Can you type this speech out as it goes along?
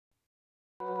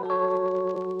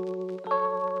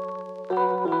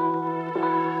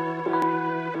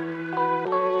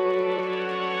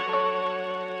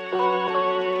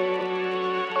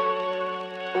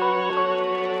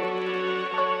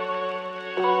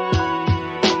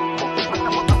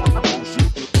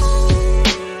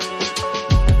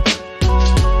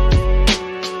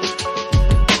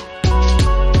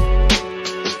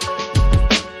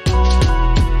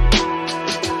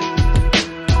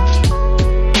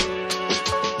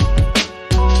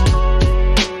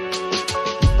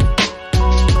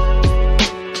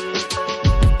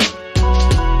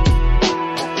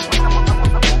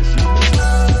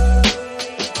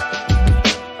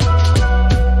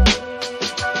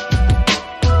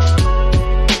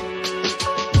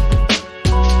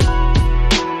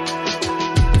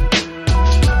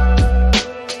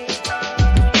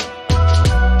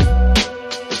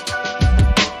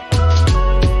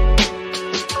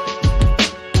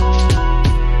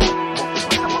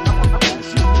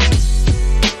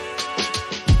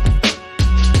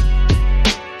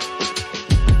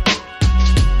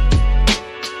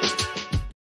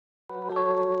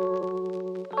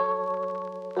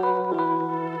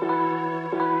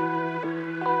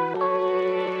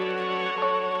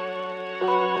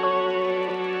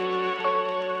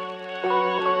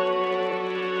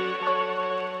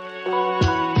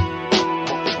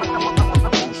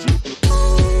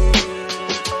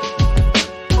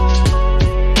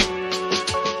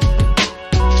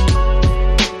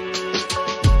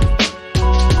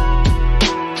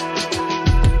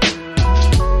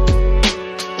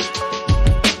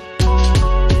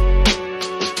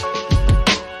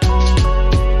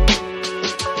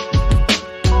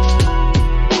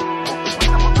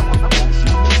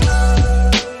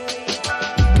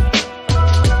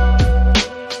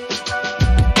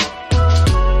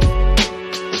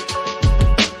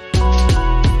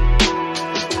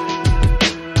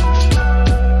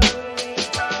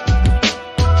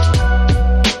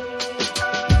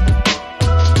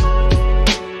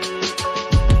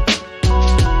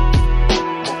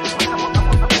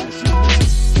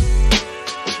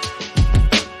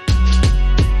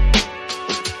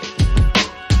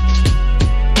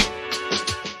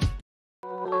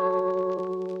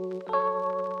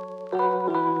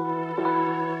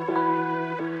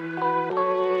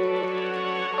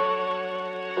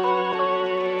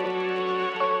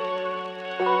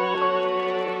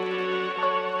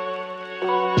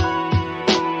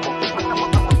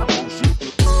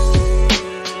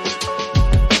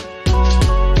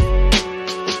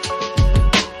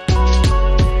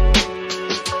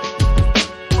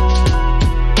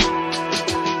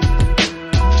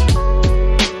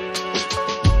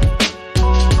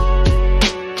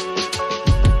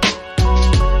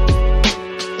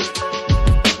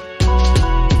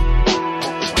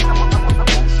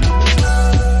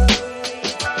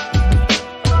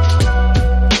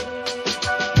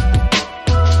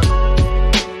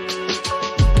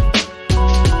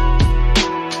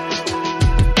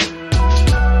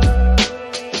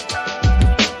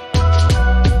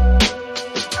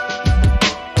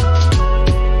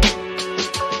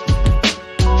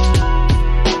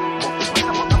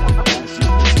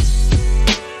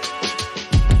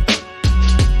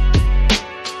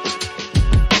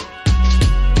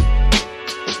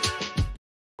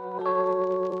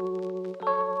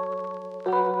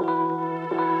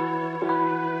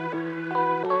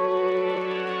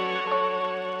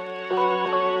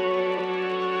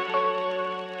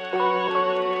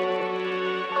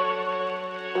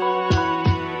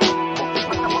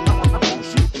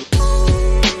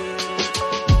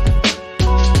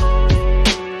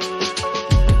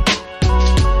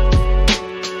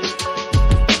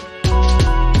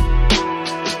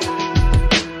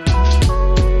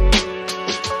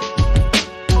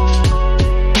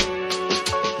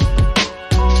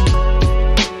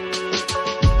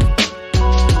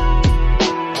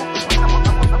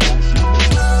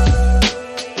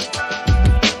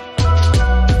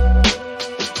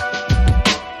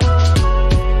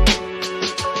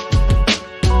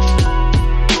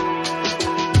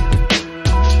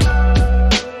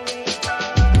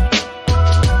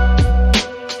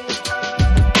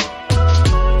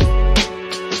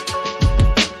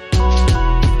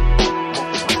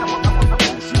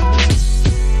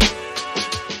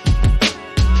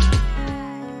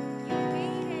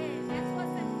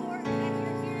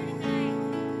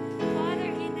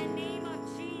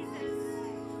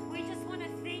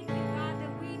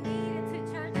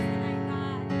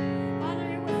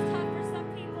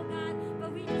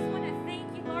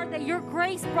that your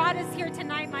grace brought us here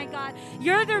tonight, my God.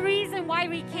 You're the reason why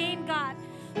we came, God.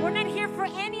 We're not here for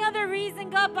any other reason,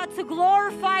 God, but to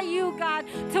glorify you, God,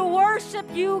 to worship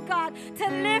you, God, to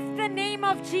lift the name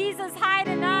of Jesus high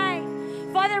tonight.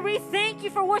 Father, we thank you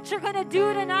for what you're going to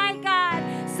do tonight, God.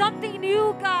 Something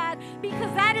new, God, because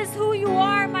that is who you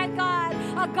are, my God.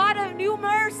 A God of new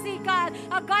mercy, God.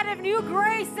 A God of new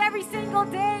grace every single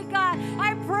day, God.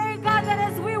 I pray, God, that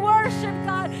as we worship,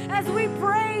 God, as we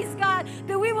praise, God,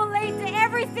 that we will lay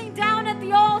everything down at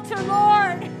the altar,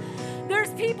 Lord.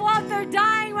 There's people out there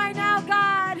dying right now,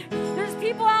 God. There's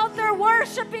people out there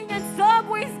worshiping in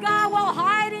subways, God, while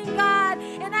hiding, God.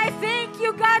 And I thank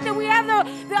you, God, that we have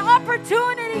the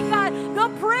opportunity, God, the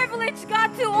privilege,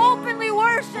 God, to openly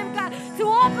worship, God, to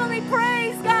openly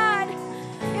praise, God.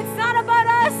 It's not about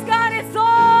us, God. It's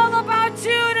all about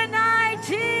you tonight,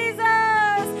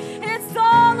 Jesus. It's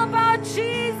all about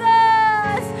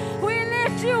Jesus. We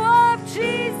lift you up,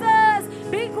 Jesus.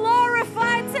 Be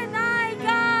glorified tonight,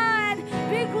 God.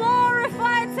 Be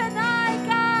glorified tonight,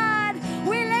 God.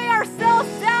 We lay ourselves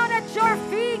down at your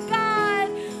feet, God.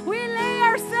 We lay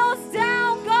ourselves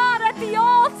down, God, at the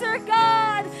altar,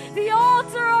 God. The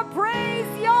altar of praise,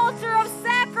 the altar of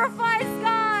sacrifice,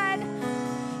 God.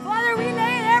 Father, we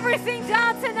lay everything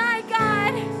down tonight,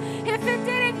 God. If it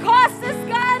didn't cost us,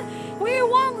 God, we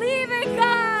won't leave it,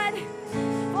 God.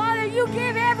 Father, you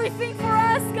give everything for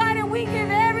us, God, and we give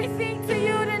everything to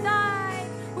you tonight.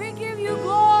 We give you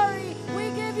glory. We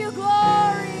give you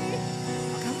glory.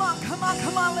 Come on, come on,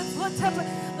 come on. Let's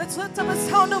lift up a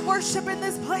sound of worship in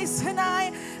this place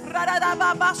tonight.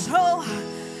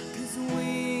 Because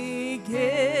we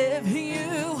give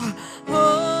you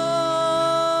all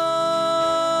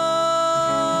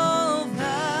the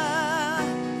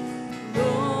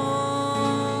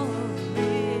glory.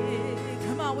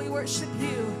 Come on, we worship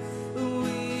you.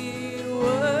 We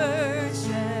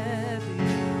worship you.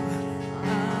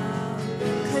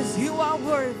 Because you are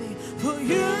worthy. For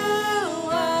you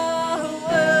are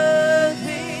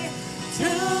worthy to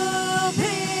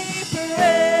be praised.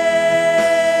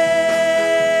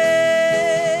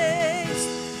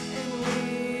 And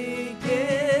we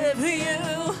give you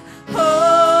all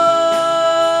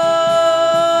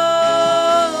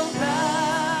the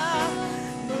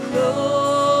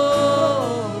glory.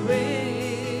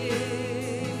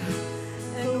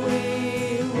 And we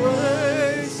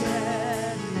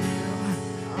worship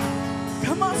you.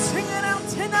 Come on, sing it out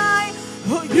tonight.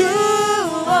 For you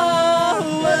are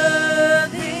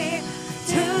worthy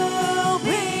to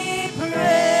be praised.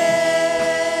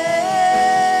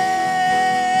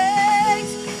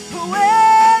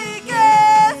 We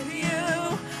give you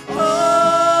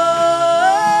all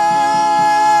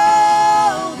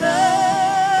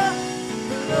the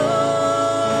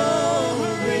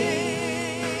glory.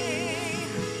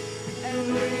 And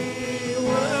we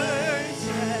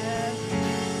worship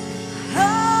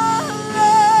our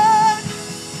Lord.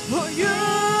 For you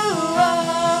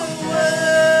are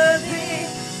worthy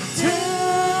to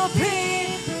be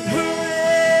praised.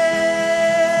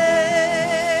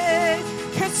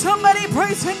 Can somebody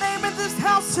praise your name in this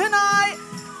house tonight?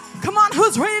 Come on,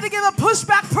 who's ready to give a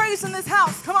pushback praise in this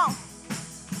house? Come on.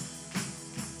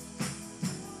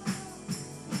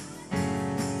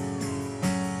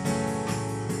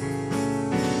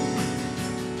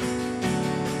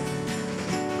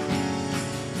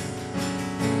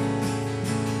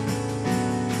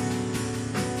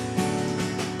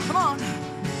 Come on.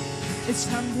 It's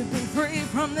time to be free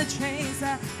from the chains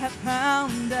that have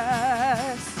bound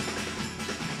us.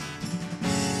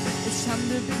 It's time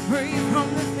to be free from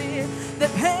the fear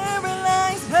that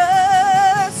paralyzed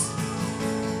us.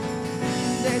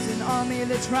 There's an army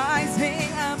that's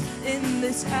rising up in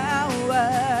this hour.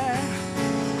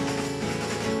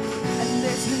 And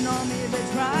there's an army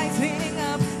that's rising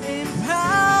up in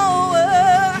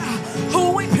power.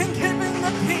 Oh, we've been given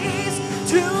the keys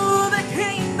to the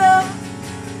kingdom.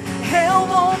 Hell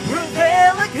won't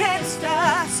prevail against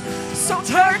us. So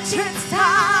church, it's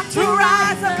time to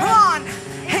rise up. Come on.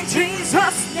 In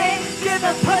Jesus' name, give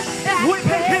a push. We've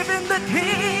been given the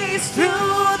keys to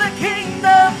the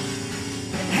kingdom.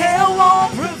 Hell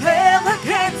won't prevail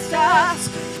against us.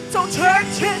 So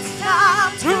church, it's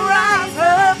time to rise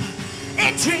up.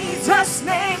 In Jesus'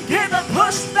 name, give a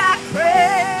push back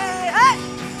praise. Hey!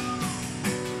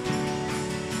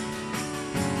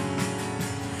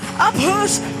 A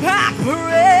push back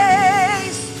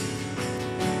praise.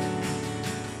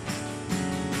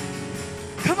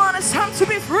 Come on, it's time to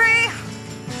be free.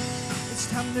 It's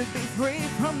time to be free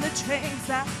from the chains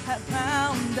that have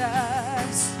bound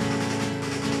us.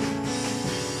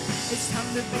 It's time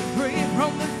to be free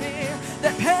from the fear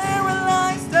that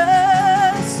paralyzed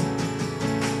us.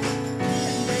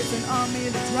 And there's an army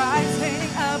that's rising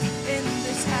up in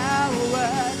this hour.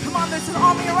 Come on, there's an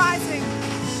army rising.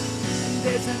 And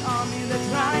there's an army that's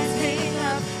rising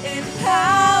up in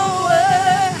power.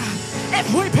 If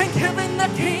we've been given the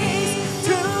keys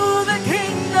to the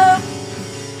kingdom,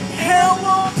 hell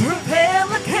won't prevail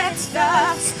against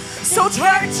us. So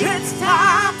church, it's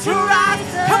time to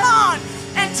rise. Come on,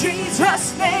 in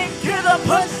Jesus' name, give a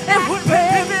push. If we've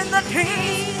been given the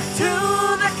keys to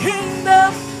the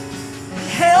kingdom,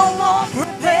 hell won't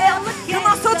prevail against us. Come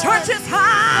on, so church, it's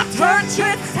time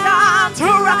to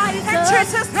rise. In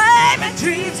Jesus' name, in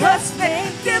Jesus'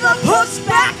 name, give a push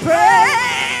back,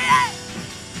 praise.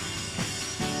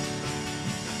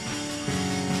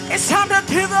 It's time to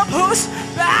give a push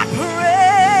back,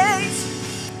 praise.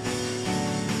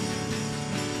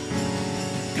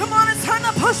 Come on, it's time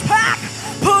to push back,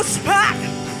 push back,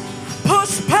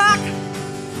 push back,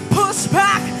 push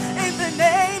back in the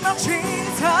name of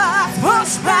Jesus.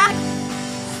 Push back,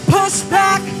 push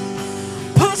back,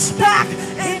 push back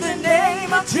in the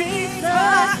name of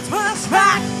Jesus. Push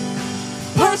back,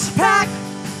 push back,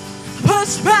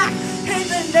 push back in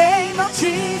the name of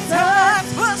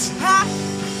Jesus. Push back,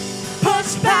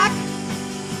 push back,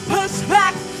 push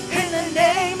back in the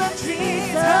name of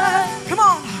Jesus. Come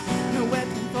on. No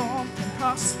weapon formed can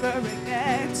prosper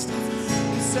against us.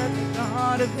 We serve the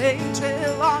God of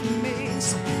angel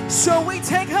armies. So we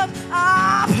take up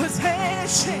our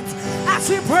positions as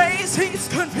we praise. He's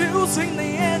confusing the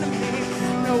enemy.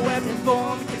 No weapon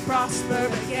formed can prosper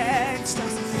against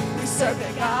us. We serve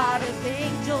the God of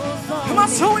angels armies. Come on,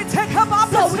 so we take up our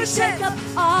position.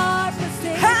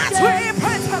 As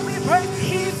we praise,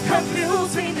 He's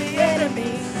confusing the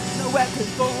enemy. No weapon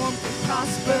formed can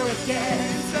prosper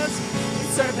against us. We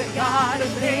serve the God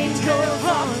of angel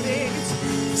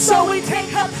armies. So we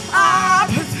take up our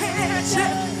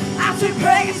position. As we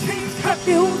praise, He's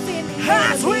confusing the enemy.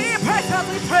 As we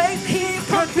praise, He's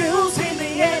confusing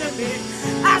the enemy.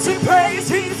 As we praise,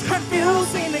 He's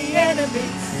confusing the enemy.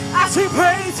 As we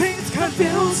praise, He's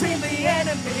confusing the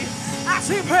enemy. As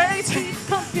we praise, He's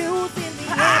confusing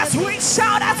the enemy. As we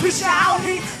shout,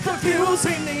 He's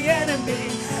confusing the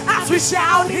enemy. As we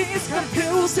shout, He's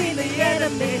confusing the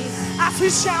enemy. As we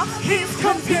shout, He's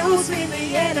confusing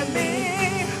the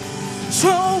enemy.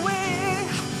 So we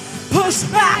push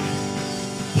back,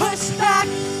 push back,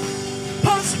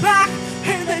 push back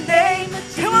in the name of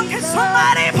Jesus. Come on, can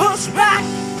somebody push back,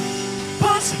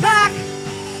 push back,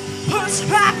 push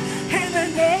back in the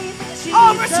name of Jesus.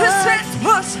 All resistance,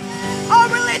 push. All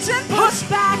religion, push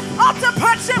back. All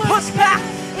depression, push back.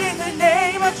 In the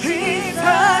name of Jesus.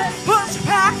 Push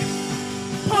back,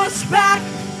 push back,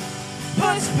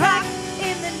 push back.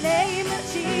 In the name of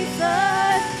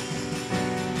Jesus.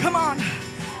 Come on.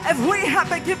 If we have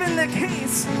been given the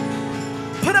keys,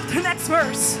 put up the next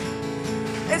verse.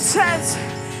 It says,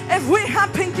 if we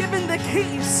have been given the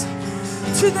keys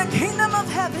to the kingdom of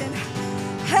heaven,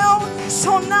 hell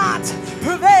shall not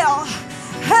prevail.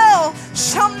 Hell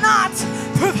shall not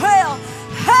prevail.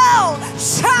 Hell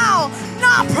shall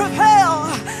not prevail.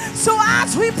 So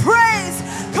as we praise,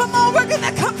 come on, we're going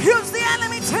to confuse the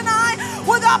enemy tonight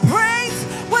with our praise,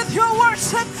 with your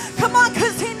worship. Come on,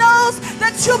 because he knows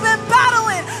that you've been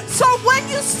battling. So when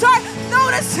you start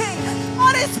noticing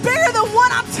what is bigger than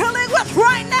what I'm dealing with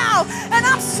right now, and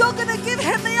I'm still going to give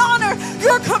him the honor,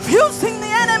 you're confusing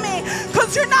the enemy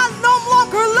because you're not no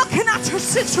longer looking at your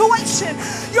situation.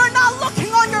 You're not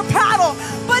looking on your battle,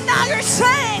 but now you're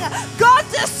saying, God,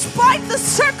 despite the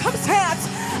circumstance,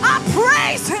 I'm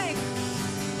praising.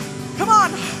 Come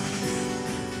on.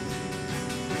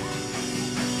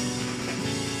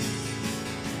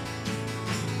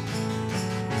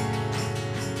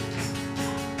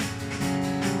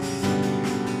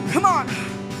 Come on.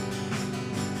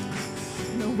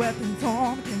 No weapon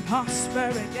formed can prosper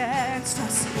against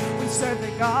us. We serve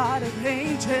the God of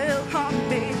angel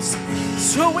armies.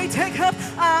 So we take up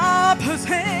our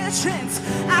positions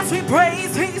as we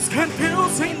praise. He's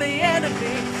confusing the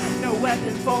enemy. No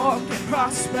weapon formed can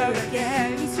prosper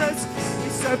against us. We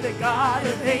serve the God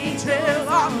of angel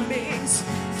armies.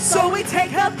 So we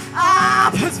take up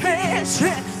our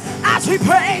position as we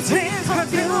praise. He's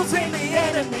confusing the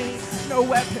enemy. No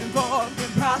weapon formed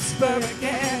can prosper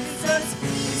against us. We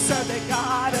serve the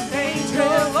God of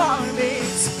angel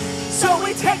armies. So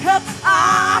we take up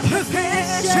our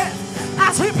position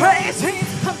as we praise.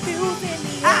 He's confusing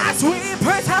the enemy. As we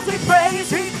praise,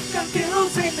 He's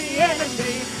confusing the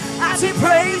enemy. As we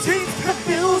praise, He's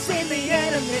confusing the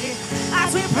enemy.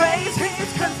 As we praise,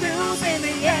 He's confusing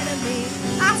the enemy.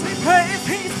 As we praise,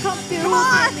 He's confusing the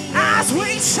enemy. As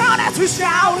we shout,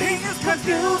 He's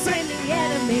confusing the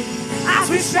enemy. As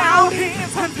we shout,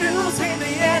 He's confusing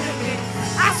the enemy.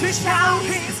 As we shout,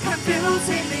 he's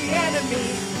confusing the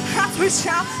enemy. As we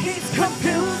shout, he's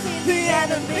confusing the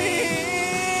enemy.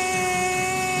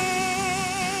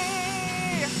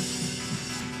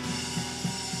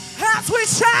 As we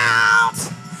shout,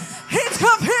 he's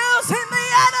confusing the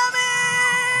enemy.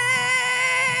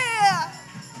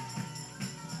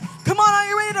 Come on, are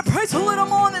you ready to praise a little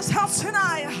more in this house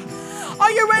tonight?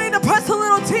 Are you ready to press a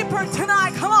little deeper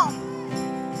tonight? Come on.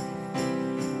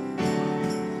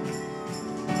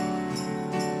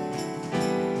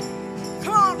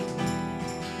 Come on.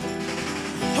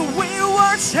 We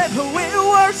worship you. We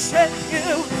worship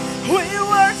you. We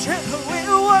worship you. We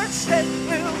worship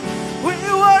you. We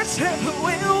worship you.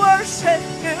 We worship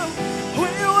you. We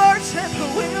worship you.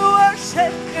 We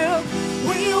worship you.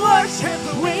 We worship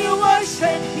you. We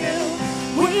worship you.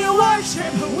 We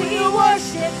worship you. We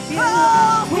worship you.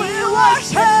 Oh, we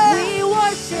worship. We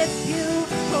worship you.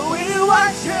 We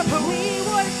worship. We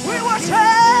worship. We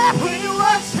worship. We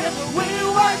worship. We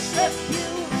worship you.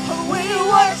 We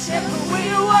worship. We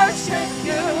worship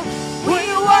you. We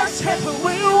worship.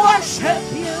 We worship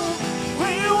you.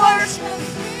 We worship.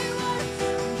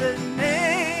 The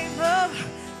name of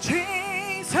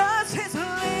Jesus is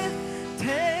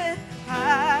lifted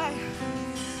high,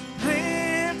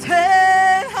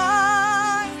 lifted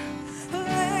high,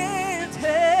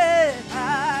 lifted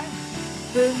high.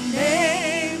 The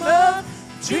name of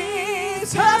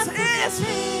Jesus is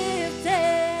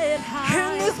lifted high in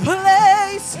this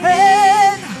place,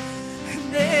 in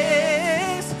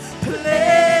this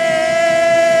place.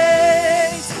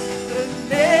 The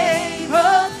name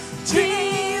of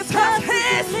Jesus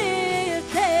is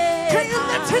lifted. Can you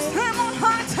lift his name on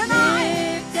high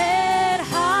tonight? Lifted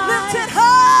high, lifted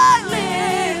high,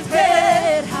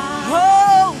 lifted high.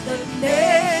 Oh, the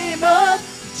name of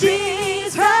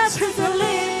Jesus is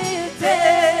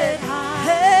lifted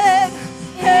high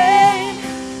in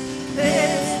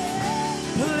this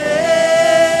place.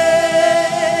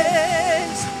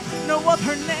 No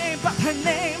other name but the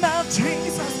name of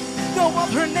Jesus. No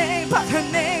other name but the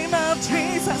name of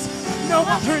Jesus. No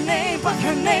other name but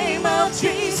the name of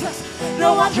Jesus.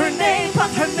 No other name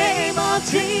but the name of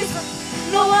Jesus.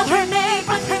 No other name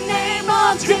but the name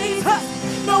of Jesus.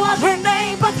 No other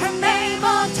name but the name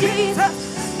of Jesus.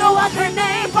 No other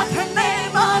name but the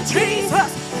name of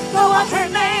Jesus. No other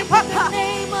name but the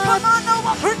name of. Come on, no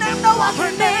other name, no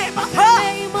other name but the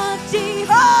name of Jesus.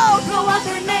 Oh, no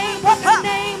other name but the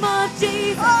name of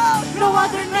Jesus. Oh, no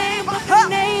other name but the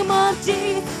name of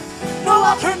Jesus. No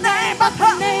other name but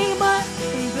the name of.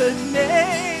 The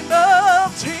name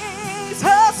of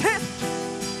Jesus is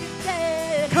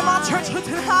lifted. Come on, church, lift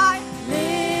it high.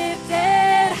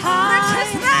 Lifted high. Lift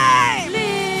his name.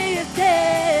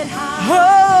 Lifted high.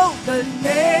 Oh, the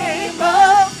name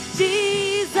of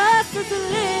Jesus is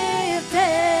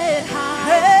lifted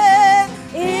high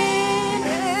in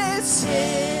this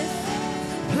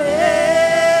place.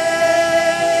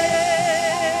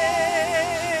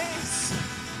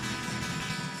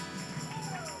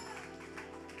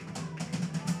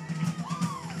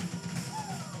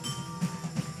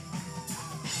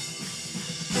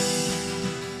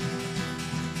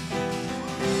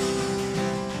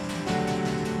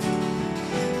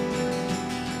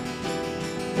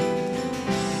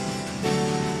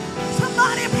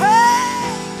 Somebody pray.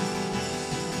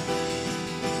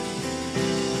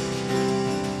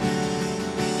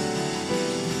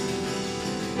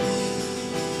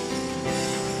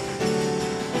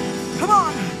 Come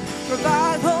on.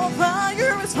 Revival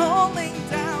fire is falling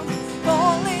down,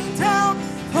 falling down,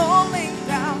 falling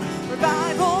down.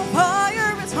 Revival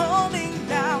fire is falling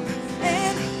down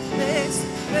in this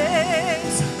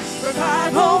place.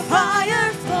 Revival fire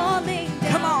is falling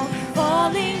down. Come on.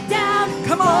 Falling down.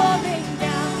 Come on. Falling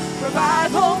down.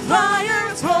 Revival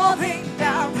fire is falling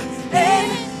down in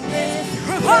this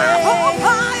revival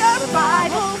fire.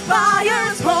 Revival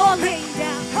fire is falling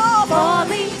down.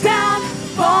 Falling down.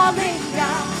 Falling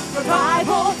down.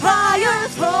 Revival fire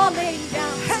is falling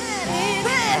down in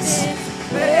this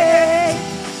place.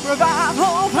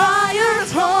 Revival fire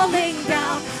is falling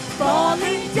down.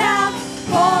 Falling down.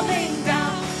 Falling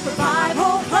down.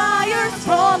 Revival fire is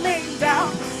falling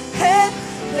down in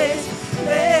this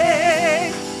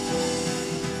place.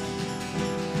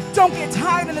 Don't get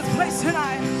tired in this place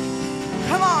tonight.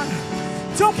 Come on.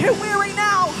 Don't get weary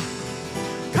now.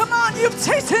 Come on, you've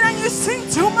tasted and you've seen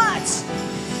too much.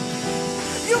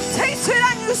 You've tasted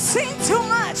and you've seen too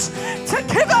much to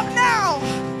give up now.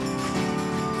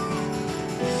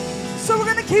 So we're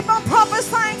going to keep on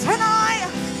prophesying tonight.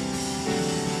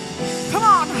 Come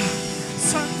on.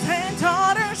 Sons and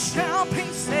daughters shall be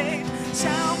saved,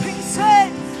 shall be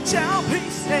saved, shall be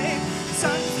saved.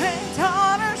 Sons and daughters.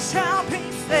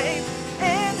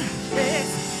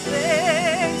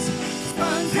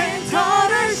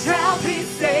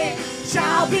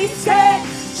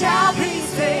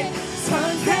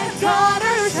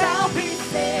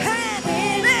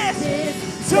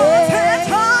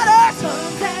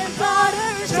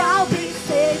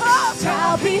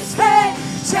 shall be saved,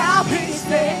 shall be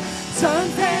saved.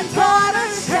 Sons and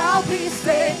daughters shall be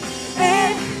saved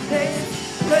in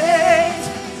this place.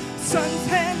 Sons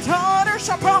and daughters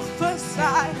shall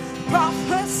prophesy,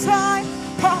 prophesy,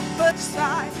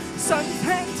 prophesy. Sons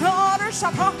and daughters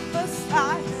shall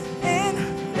prophesy in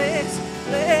this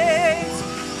place.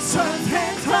 Sons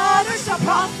and daughters shall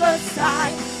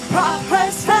prophesy,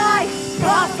 prophesy,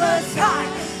 prophesy.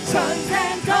 Sons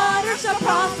and daughters shall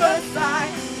prophesy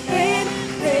in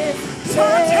this place.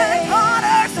 Sons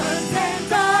and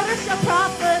daughters shall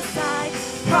prophesy,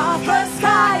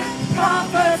 prophesy,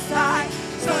 prophesy.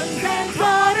 Sons and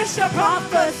daughters shall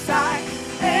prophesy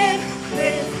in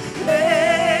this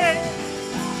place.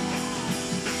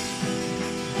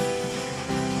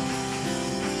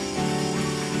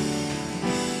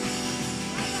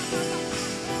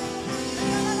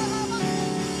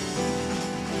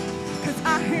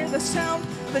 I hear the sound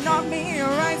of an army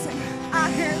rising. I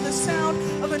hear the sound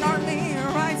of an army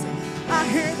rising. I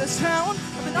hear the sound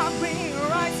of an army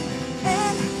rising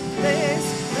in this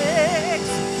place.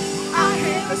 I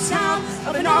hear the sound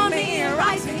of an army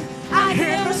rising. I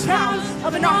hear the sound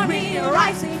of an army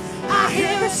rising. I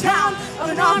hear the sound of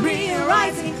an army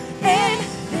rising in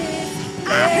this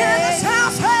place. I hear the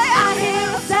sound, say, I hear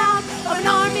the sound of an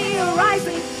army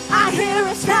rising. I hear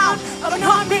a sound of an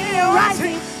army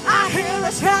rising. I hear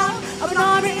the sound of an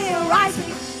army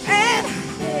rising in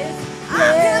this place. I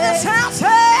hear the sound, say,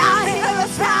 I hear the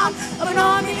sound of an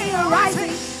army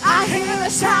rising. I hear the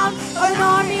sound of an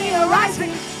army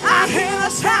rising. I hear the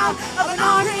sound of an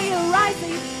army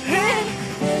rising in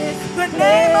this place. The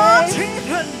name of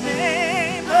Jesus, the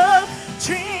name of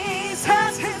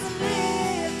Jesus is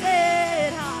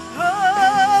lifted high.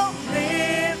 Oh,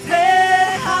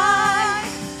 lifted high,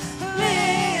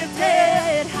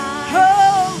 lifted high.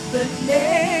 Oh, the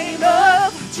name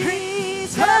of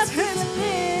Jesus is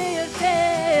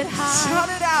lifted high. Shout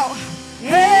it out. In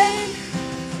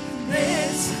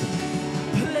this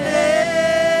place.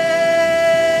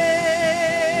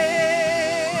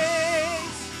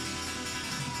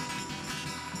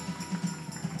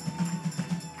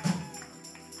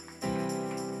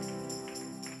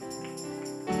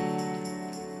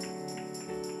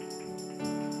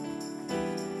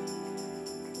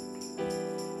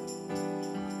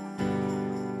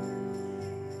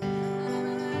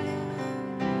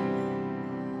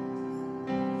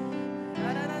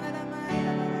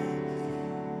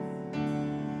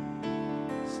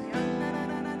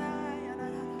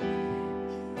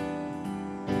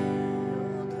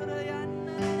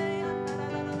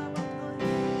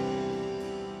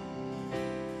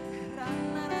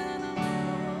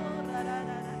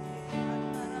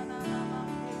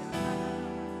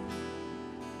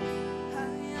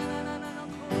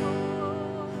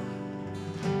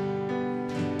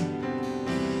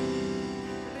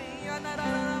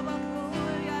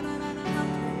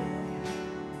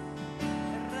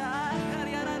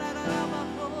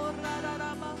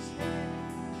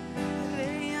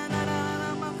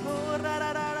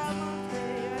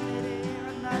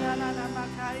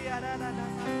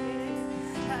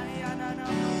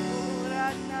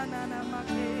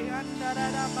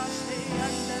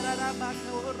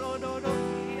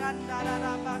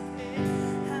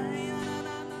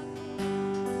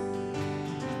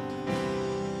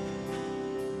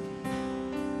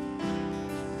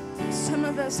 Some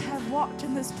of us have walked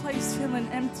in this place feeling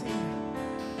empty.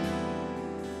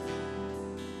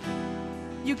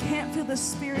 You can't feel the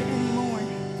Spirit anymore.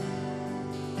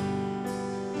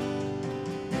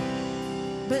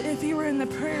 But if you were in the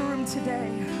prayer room today,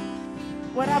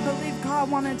 what I believe God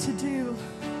wanted to do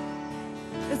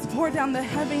is pour down the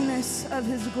heaviness of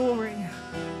His glory.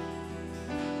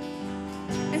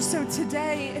 And so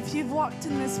today, if you've walked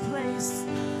in this place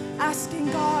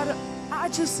asking God, I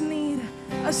just need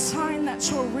a sign that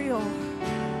you're real.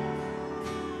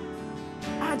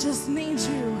 I just need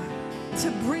you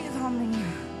to breathe on me.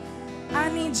 I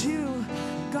need you,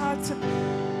 God, to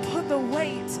put the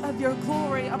weight of your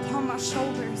glory upon my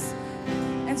shoulders.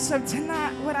 And so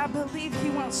tonight, what I believe He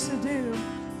wants to do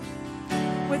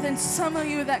within some of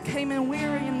you that came in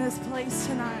weary in this place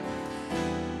tonight,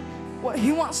 what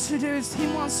He wants to do is He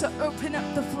wants to open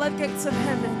up the floodgates of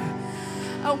heaven.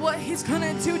 What He's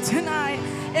gonna do tonight,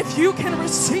 if you can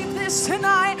receive this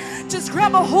tonight, just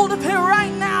grab a hold of it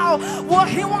right now. What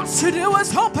He wants to do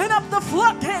is open up the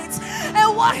floodgates,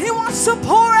 and what He wants to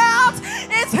pour out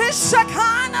is His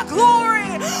Shekinah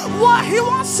glory. What He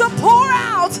wants to pour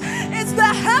out is the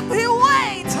heavy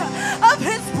weight of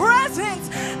His presence.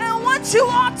 And what you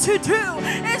ought to do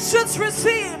is just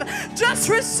receive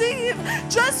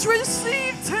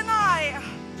tonight.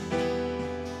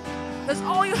 That's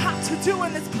all you have to do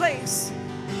in this place.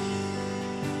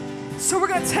 So we're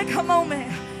going to take a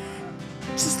moment.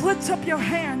 Just lift up your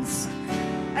hands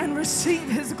and receive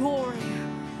His glory.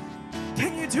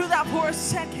 Can you do that for a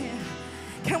second?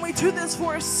 Can we do this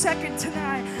for a second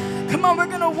tonight? Come on, we're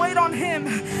going to wait on Him,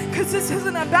 because this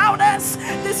isn't about us.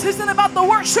 This isn't about the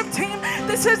worship team.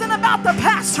 This isn't about the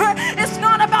pastor. It's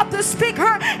not about the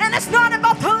speaker, and it's not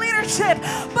about the leadership.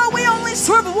 But we only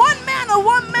serve one man and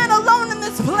one man alone in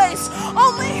this place.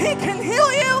 Only He can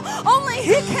heal you. Only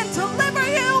He can deliver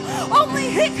you. Only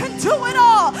He can do it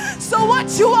all. So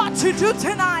what you ought to do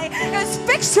tonight is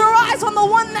fix your eyes on the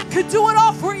one that could do it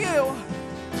all for you.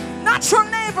 Not your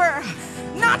neighbor,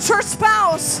 not your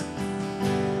spouse.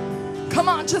 Come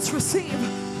on, just receive.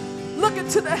 Look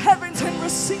into the heavens and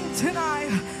receive tonight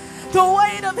the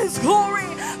weight of His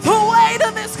glory, the weight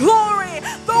of His glory,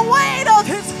 the weight of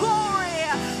His glory.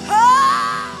 Ah!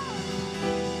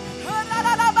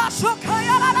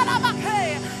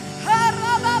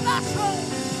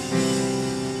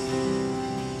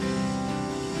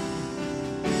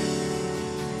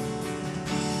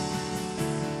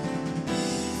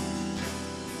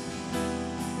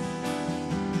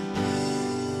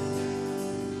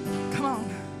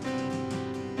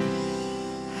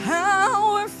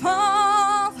 Our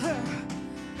Father,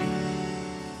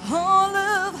 all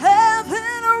of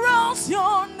heaven rolls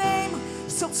your name.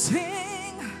 So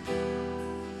sing.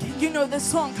 You know this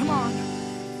song, come on.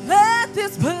 Let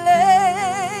this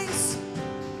place,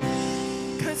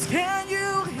 'cause can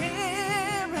you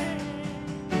hear it?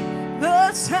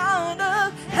 The sound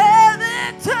of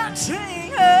heaven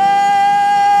touching earth.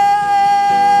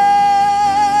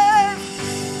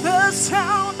 The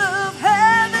sound of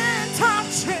heaven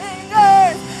touching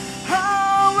earth.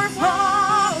 Our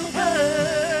Father,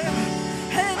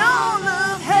 and all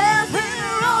of heaven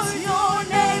rolls your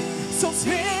name. So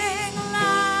sing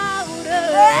louder.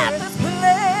 Let this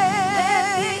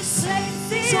place,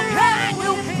 so can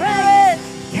you hear it?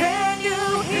 Can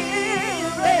you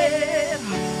hear it?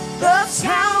 The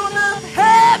sound of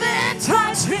heaven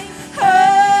touching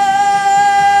earth.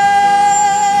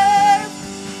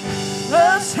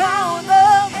 The sound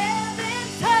of heaven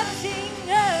touching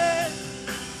earth.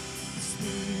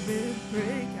 Spirit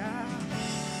break out.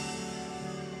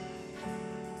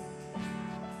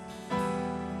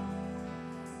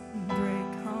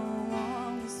 Break all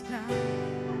walls down.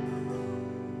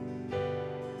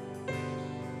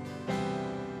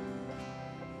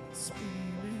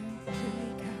 Spirit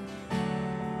break out.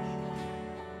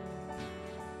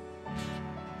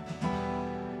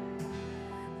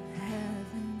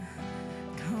 Heaven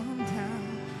come down.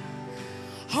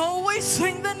 Always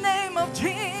sing the name of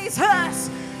Jesus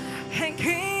and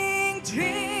King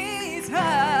Jesus.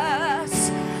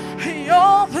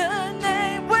 You're the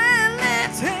name we're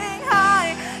lifting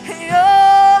high.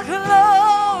 Your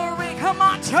glory, come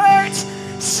on, church,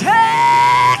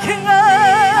 shaking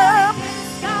up.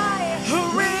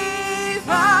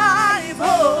 Revival.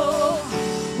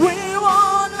 We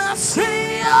wanna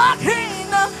see your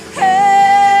kingdom here.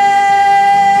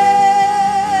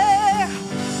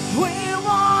 We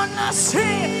wanna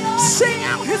sing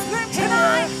out His name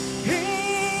tonight.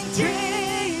 King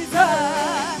Jesus,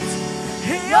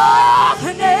 you're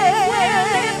the name we're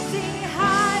lifting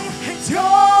high. It's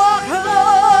your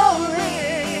glory,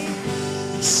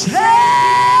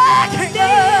 shaking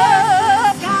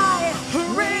up.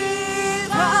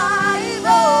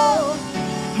 Revival.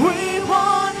 We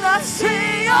wanna see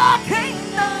your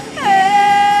kingdom here.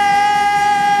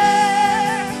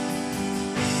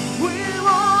 We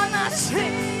wanna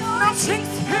see. Now sing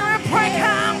Spirit break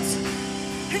out.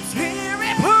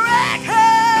 Spirit break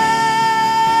out.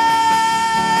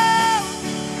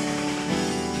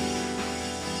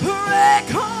 Break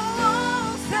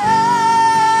all down.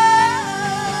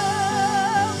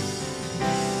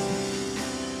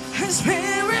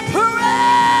 Spirit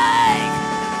break.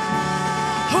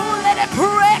 Oh, let it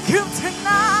break you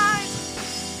tonight.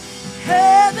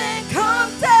 Heaven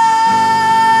come down.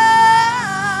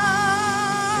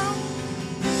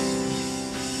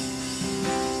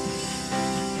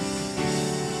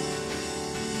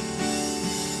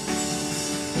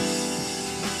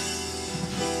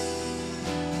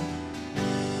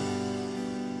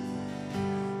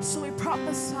 So we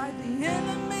prophesy the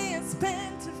enemy has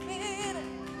been defeated.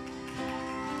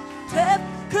 Death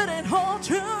couldn't hold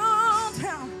you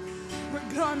down.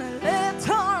 We're gonna lift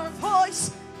our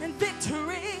voice in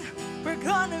victory. We're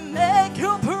gonna make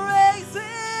your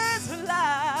praises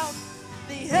loud.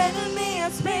 The enemy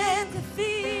has been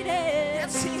defeated.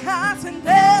 Yes, he has, and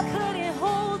death couldn't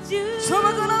hold you. So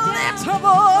we're gonna lift our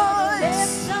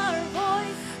voice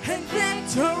in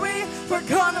victory. We're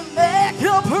gonna make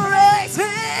your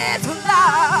praises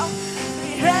loud.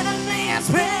 The enemy has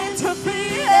been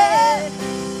defeated,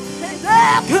 and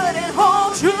death couldn't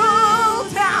hold you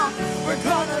down. We're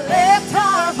gonna lift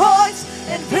our voice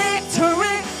in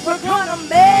victory. We're gonna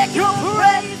make your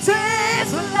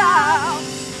praises loud.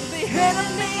 The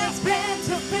enemy has been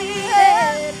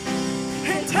defeated,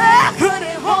 and death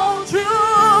couldn't hold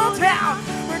you down.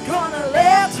 We're gonna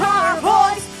lift our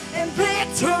voice in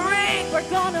victory. We're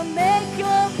gonna make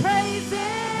your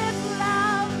praises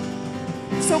loud.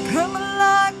 So come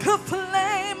like a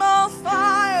flame of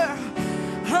fire,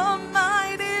 a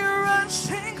mighty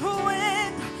rushing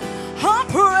wind. Our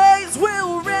praise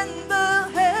will rend the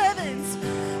heavens.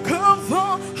 Come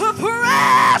for a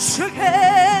fresh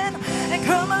again, and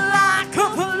come like a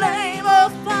flame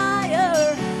of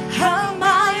fire, a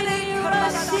mighty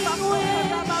rushing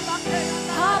wind.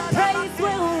 Our praise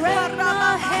will rend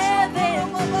the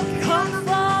heavens. Come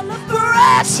fall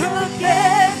fresh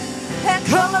again, and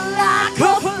come like a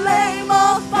flame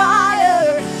of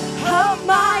fire, a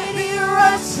mighty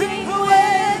rushing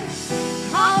wind.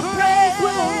 Our praise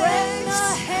will rend the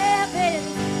heavens.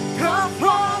 Come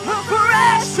fall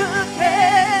fresh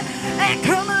again, and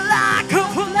come like a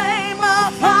flame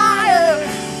of fire,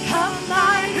 a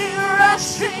mighty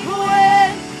rushing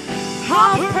wind.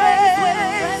 Our praise will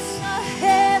rend the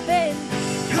heavens.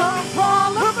 come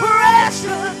fall fresh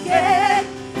again.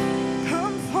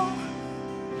 Come fall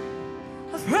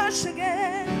fresh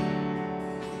again.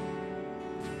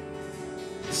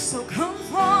 So come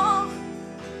fall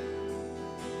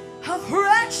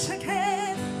fresh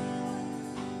again.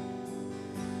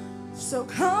 So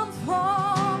come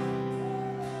fall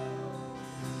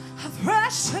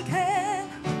fresh again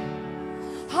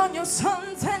on your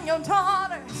sons and your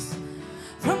daughters,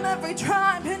 from every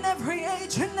tribe and every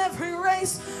age and every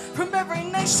race, from every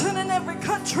nation and every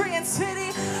country and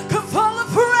city. Come fall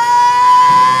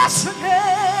afresh again.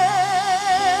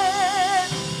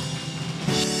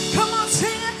 Come on,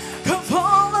 sing it. Come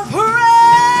fall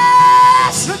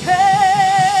afresh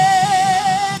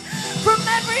again. From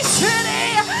every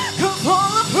city, come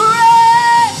fall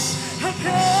afresh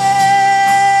again.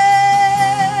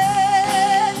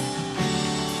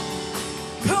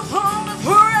 Come fall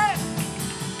afresh.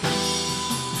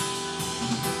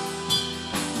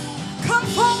 Come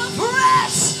fall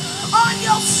afresh on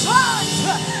your sons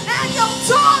and your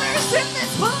daughters in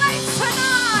this place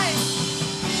tonight.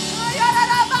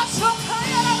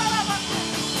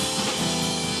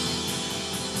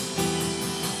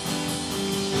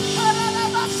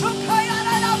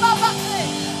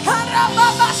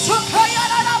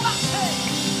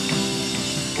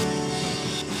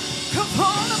 Come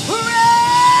fall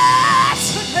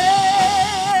afresh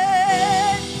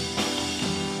again.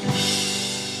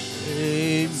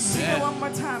 Sing it one more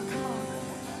time, come on.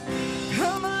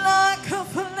 Come like a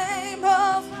flame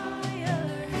of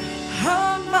fire,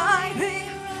 a mighty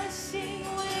Rushing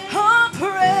wind. our Our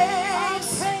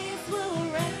praise. praise will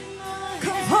rend the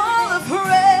Come fall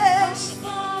afresh.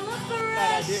 fall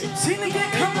afresh. Sing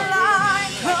again, come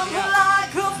like a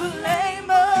flame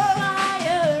of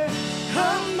Fire. a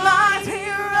mighty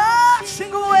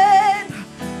rushing wind.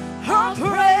 Our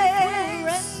praise.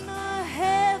 Rend the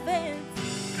heavens.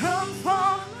 Come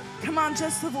fall. Come on,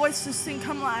 just the voice to sing.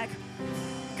 Come like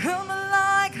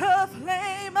a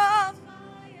flame of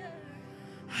fire,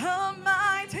 a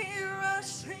mighty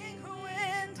rushing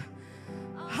wind.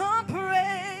 Our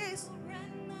praise.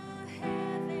 Rend the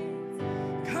heavens.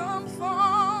 Come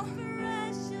fall.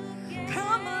 Fresh again.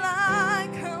 Come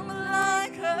like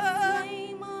a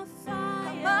Flame of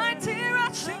fire. mighty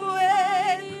rushing wind.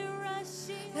 Mighty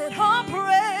rushing That our wind.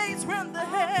 praise rend the Our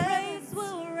heavens. praise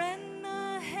will rend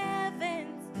the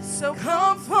heavens. So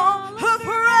come fall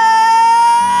afresh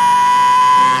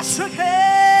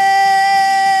again.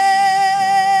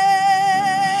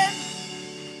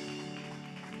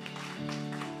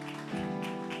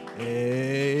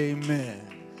 Amen.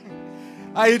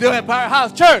 How you doing,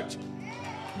 Powerhouse Church?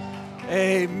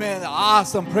 Amen.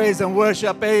 Awesome praise and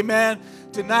worship. Amen.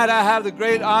 Tonight I have the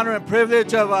great honor and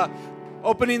privilege of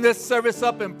opening this service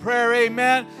up in prayer.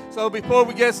 Amen. So before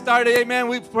we get started, amen,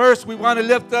 we want to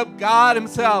lift up God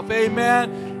himself.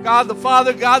 Amen. God the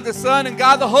Father, God the Son, and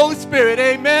God the Holy Spirit.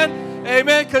 Amen.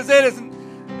 Amen. Because it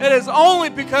is only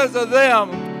because of them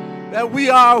that we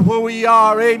are where we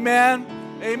are. Amen.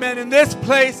 Amen. In this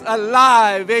place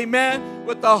alive. Amen.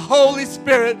 With the Holy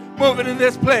Spirit moving in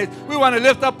this place. We want to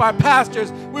lift up our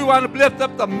pastors. We want to lift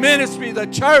up the ministry, the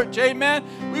church. Amen.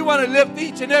 We want to lift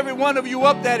each and every one of you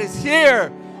up that is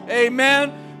here.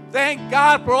 Amen. Thank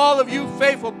God for all of you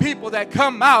faithful people that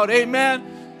come out. Amen.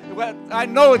 I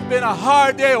know it's been a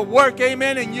hard day of work,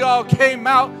 amen, and you all came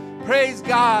out. Praise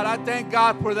God. I thank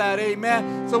God for that,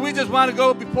 amen. So we just want to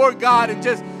go before God and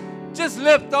just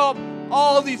lift up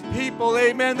all these people,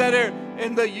 amen, that are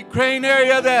in the Ukraine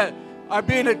area that are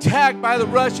being attacked by the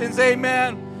Russians,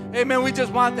 amen. Amen. We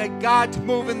just want that God to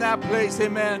move in that place,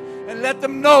 amen, and let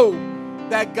them know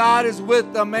that God is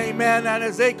with them, amen. And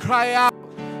as they cry out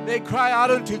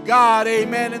unto God,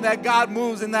 amen, and that God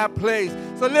moves in that place.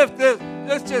 So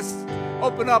let's just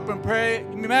open up and pray,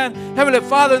 amen. Heavenly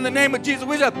Father, in the name of Jesus,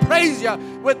 we just praise you,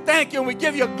 we thank you, and we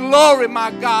give you glory,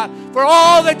 my God, for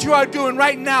all that you are doing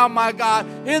right now, my God,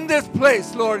 in this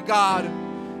place, Lord God,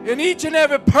 in each and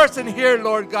every person here,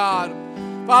 Lord God.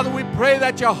 Father, we pray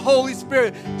that your Holy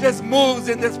Spirit just moves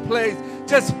in this place,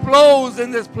 just flows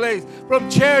in this place, from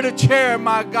chair to chair,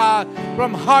 my God,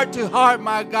 from heart to heart,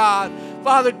 my God.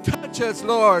 Father, touch us,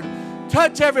 Lord.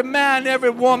 Touch every man, every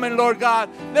woman, Lord God.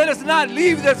 Let us not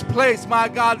leave this place, my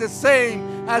God, the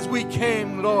same as we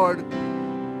came, Lord.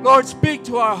 Lord, speak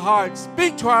to our hearts,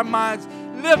 speak to our minds.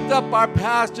 Lift up our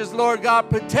pastors, Lord God.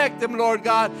 Protect them, Lord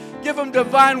God. Give them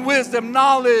divine wisdom,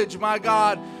 knowledge, my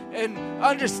God, and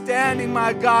understanding,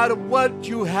 my God, of what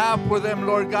you have for them,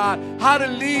 Lord God. How to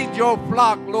lead your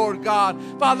flock, Lord God.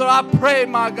 Father, I pray,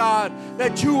 my God,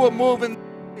 that you will move in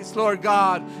this, Lord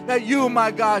God. That you,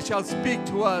 my God, shall speak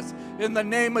to us. In the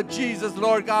name of Jesus,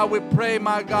 Lord God, we pray,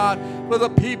 my God, for the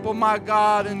people, my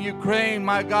God, in Ukraine,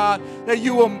 my God, that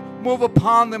you will move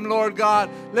upon them, Lord God.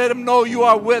 Let them know you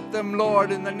are with them,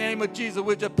 Lord. In the name of Jesus,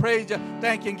 we just praise you,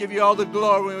 thank you, and give you all the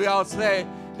glory. We all say,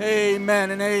 amen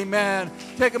and amen.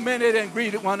 Take a minute and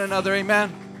greet one another.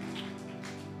 Amen.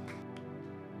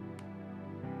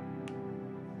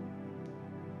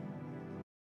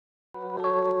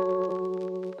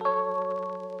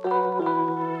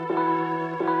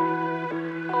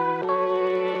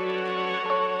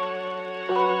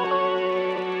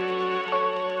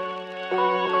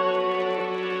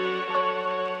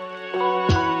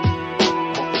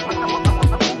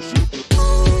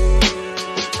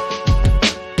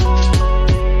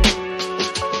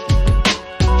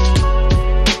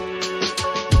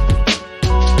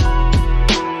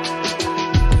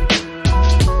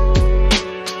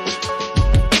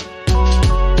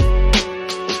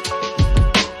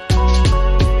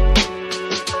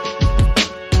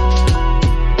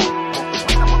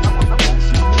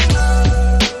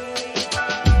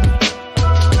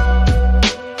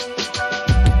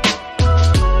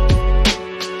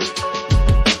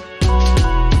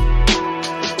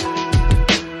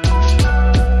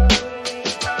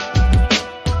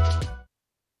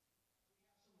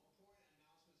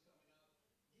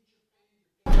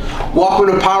 Welcome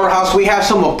to Powerhouse. We have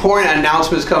some important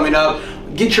announcements coming up.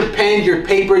 Get your pen, your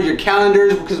paper, your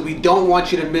calendars, because we don't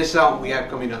want you to miss out what we have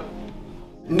coming up.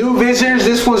 New visitors,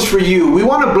 this one's for you. We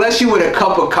want to bless you with a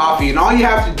cup of coffee, and all you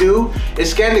have to do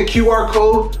is scan the QR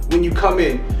code when you come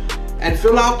in and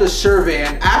fill out the survey.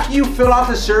 And after you fill out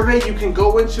the survey, you can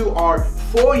go into our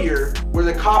foyer where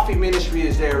the coffee ministry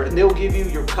is there, and they'll give you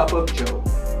your cup of joe.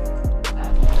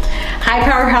 Hi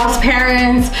Powerhouse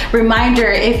parents. Reminder,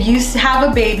 if you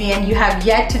have a baby and you have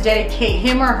yet to dedicate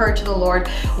him or her to the Lord,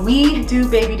 we do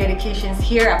baby dedications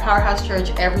here at Powerhouse Church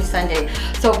every Sunday.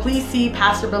 So please see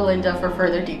Pastor Belinda for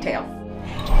further details.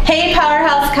 Hey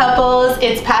Powerhouse couples,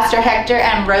 it's Pastor Hector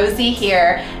and Rosie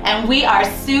here, and we are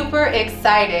super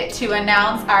excited to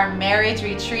announce our marriage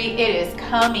retreat. It is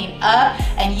coming up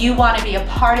and you want to be a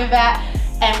part of that.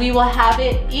 And we will have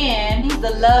it in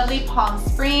the lovely Palm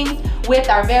Springs with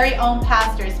our very own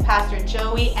pastors, Pastor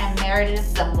Joey and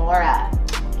Meredith Zamora.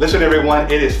 Listen everyone,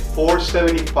 it is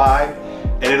 $475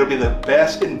 and it'll be the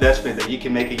best investment that you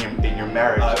can make in your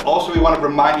marriage. Also, we want to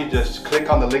remind you, just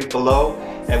click on the link below,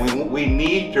 and we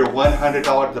need your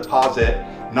 $100 deposit,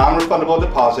 non-refundable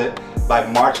deposit, by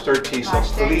March 13th.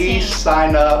 So please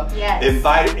sign up. Yes.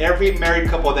 Invite every married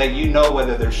couple that you know,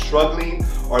 whether they're struggling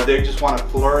or they just want to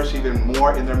flourish even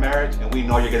more in their marriage, and we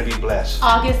know you're going to be blessed.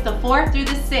 August the 4th through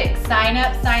the 6th. Sign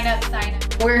up, sign up, sign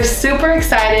up. We're super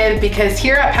excited because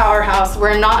here at Powerhouse,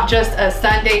 we're not just a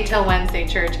Sunday till Wednesday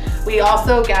church. We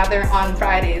also gather on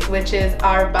Fridays, which is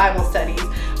our Bible studies.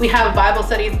 We have Bible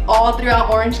studies all throughout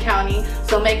Orange County,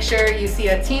 so make sure you see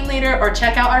a team leader or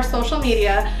check out our social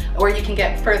media where you can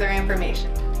get further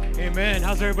information. Amen.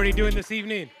 How's everybody doing this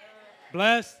evening?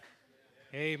 Blessed?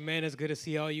 Amen. It's good to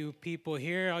see all you people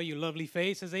here, all you lovely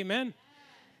faces. Amen.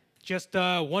 Just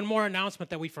one more announcement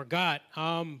that we forgot.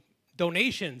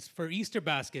 Donations for Easter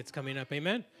baskets coming up.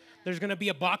 Amen. There's going to be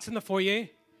a box in the foyer.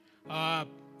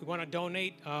 We want to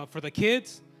donate for the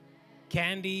kids.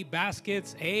 Candy,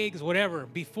 baskets, eggs, whatever,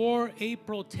 before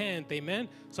April 10th. Amen.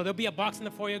 So there'll be a box in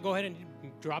the foyer. Go ahead and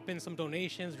drop in some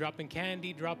donations, drop in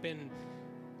candy, drop in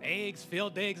eggs,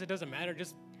 filled eggs. It doesn't matter.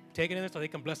 Just take it in there so they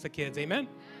can bless the kids. Amen?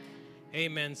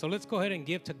 Amen. So let's go ahead and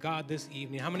give to God this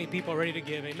evening. How many people are ready to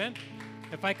give? Amen?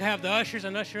 If I could have the ushers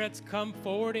and usherettes come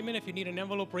forward. Amen. If you need an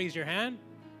envelope, raise your hand.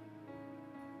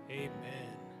 Amen.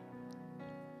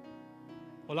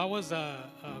 Well, I was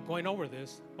going over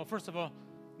this. Well, first of all,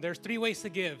 there's 3 ways to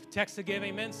give. Text to give,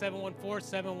 amen,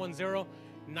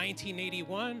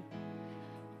 714-710-1981.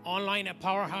 Online at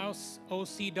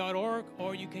powerhouseoc.org,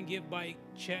 or you can give by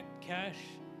check, cash,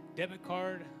 debit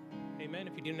card. Amen.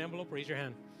 If you need an envelope, raise your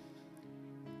hand.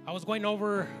 I was going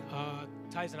over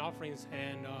tithes and offerings,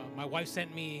 and my wife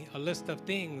sent me a list of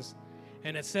things,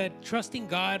 and it said, trusting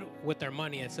God with their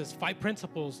money. It says 5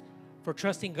 principles for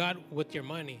trusting God with your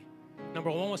money.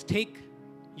 Number 1 was take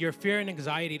your fear and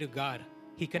anxiety to God.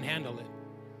 He can handle it.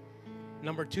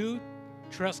 Number 2,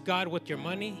 trust God with your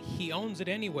money. He owns it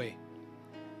anyway.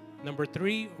 Number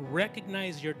 3,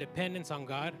 recognize your dependence on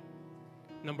God.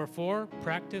 Number 4,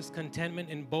 practice contentment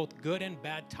in both good and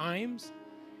bad times.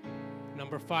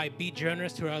 Number 5, be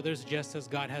generous to others just as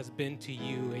God has been to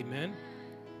you. Amen.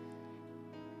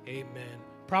 Amen.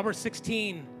 Proverbs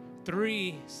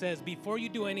 16:3 says, before you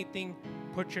do anything,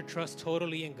 put your trust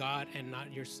totally in God and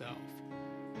not yourself.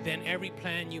 Then every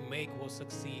plan you make will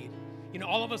succeed. You know,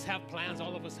 all of us have plans.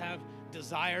 All of us have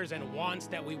desires and wants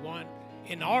that we want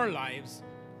in our lives,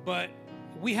 but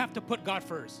we have to put God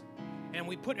first. And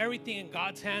we put everything in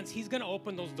God's hands. He's going to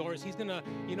open those doors. He's going to,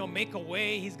 make a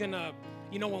way. He's going to,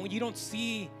 when you don't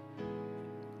see,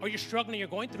 or you're struggling, you're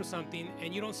going through something,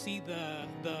 and you don't see the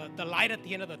light at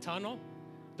the end of the tunnel,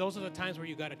 those are the times where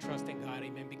you got to trust in God,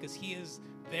 amen, because He is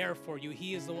there for you.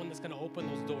 He is the one that's going to open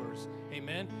those doors,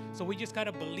 amen. So we just got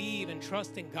to believe and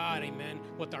trust in God, amen,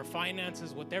 with our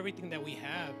finances, with everything that we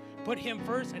have. Put Him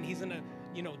first, and He's going to,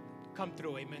 come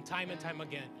through, amen, time and time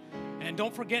again. And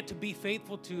don't forget to be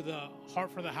faithful to the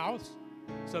Heart for the House.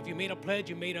 So if you made a pledge,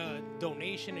 you made a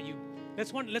donation, and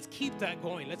let's keep that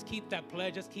going. Let's keep that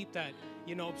pledge. Let's keep that,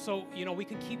 so, we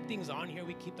can keep things on here.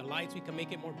 We keep the lights. We can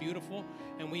make it more beautiful.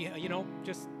 And we,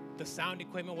 just the sound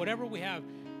equipment, whatever we have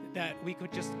that we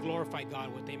could just glorify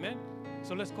God with. Amen.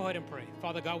 So let's go ahead and pray.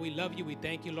 Father God, we love you. We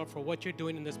thank you, Lord, for what you're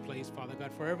doing in this place, Father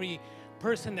God, for every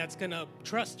person that's going to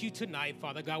trust you tonight,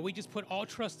 Father God. We just put all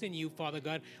trust in you, Father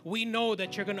God. We know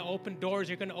that you're going to open doors.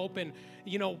 You're going to open,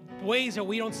 ways that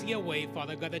we don't see a way,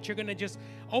 Father God, that you're going to just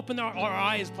open our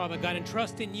eyes, Father God, and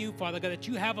trust in you, Father God, that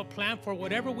you have a plan for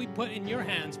whatever we put in your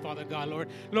hands, Father God, Lord.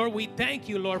 Lord, we thank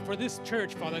you, Lord, for this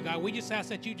church, Father God. We just ask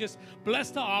that you just bless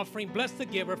the offering, bless the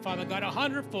giver, Father God,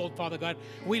 100-fold, Father God.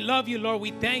 We love you, Lord. We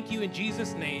thank you in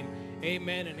Jesus' name.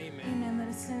 Amen and amen. Amen. Let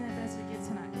us sing it as we get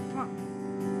tonight. Come on.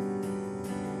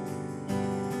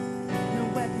 No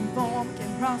weapon formed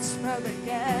can prosper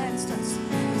against us.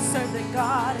 We serve the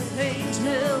God of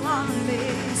angel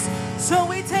armies. So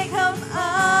we take up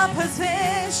our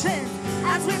position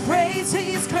as we praise.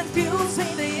 He's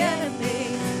confusing the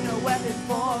enemy. No weapon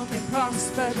formed can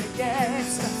prosper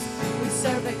against us. We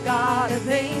serve the God of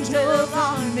angel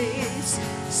armies.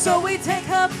 So we take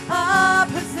up our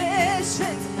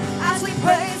position as we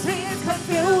praise. He's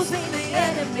confusing the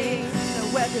enemy. No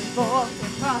weapon formed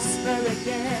can prosper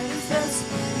against us.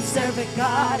 We serve a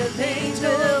God of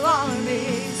angel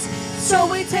armies. So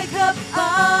we take up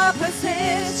our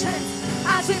position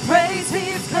as we praise.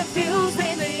 He's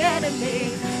confusing the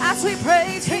enemy. As we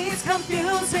praise, He's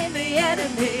confusing the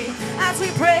enemy. As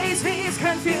we praise, He's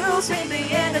confusing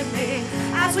the enemy.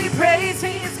 As we praise,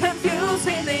 He's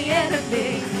confusing the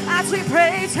enemy. As we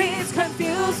praise, He's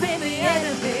confusing the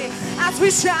enemy. As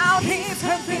we shout, He's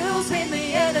confusing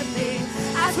the enemy.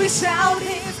 As we shout,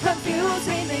 He's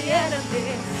confusing the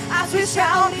enemy. As we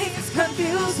shout, He's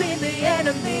confusing the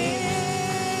enemy.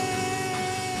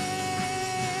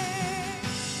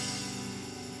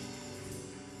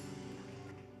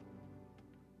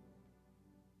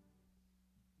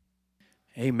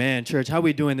 Amen, church. How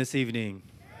we doing this evening?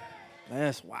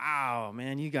 Yes. Wow,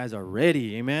 man, you guys are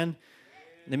ready. Amen.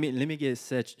 Let me get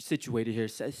situated here.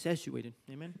 Situated.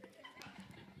 Amen.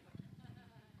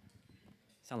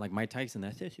 Sound like Mike Tyson.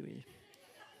 That situated.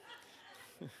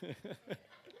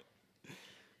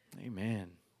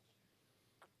 Amen.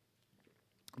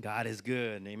 God is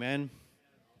good. Amen.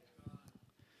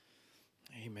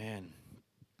 Amen.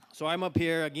 So I'm up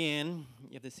here again.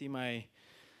 You have to see my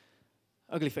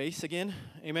ugly face again.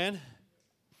 Amen.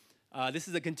 This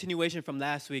is a continuation from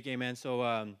last week. Amen.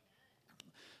 So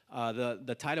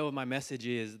the title of my message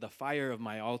is The Fire of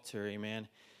My Altar. Amen.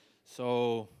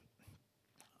 So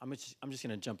I'm just going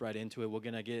to jump right into it. We're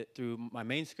going to get through my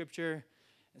main scripture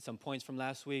and some points from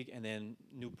last week and then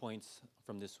new points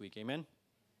from this week. Amen.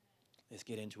 Let's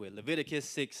get into it. Leviticus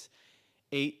 6,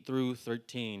 8 through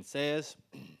 13 says,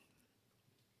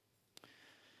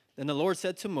 Then the Lord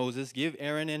said to Moses, Give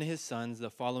Aaron and his sons the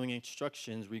following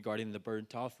instructions regarding the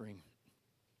burnt offering.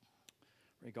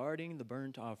 Regarding the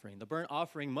burnt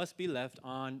offering must be left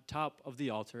on top of the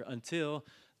altar until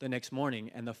the next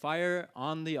morning, and the fire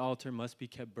on the altar must be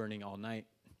kept burning all night.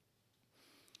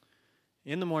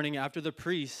 In the morning, after the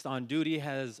priest on duty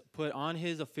has put on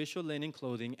his official linen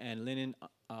clothing and linen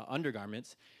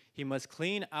undergarments, he must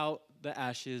clean out the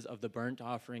ashes of the burnt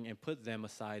offering and put them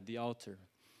aside the altar.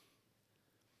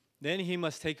 Then he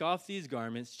must take off these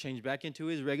garments, change back into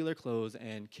his regular clothes,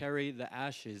 and carry the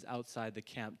ashes outside the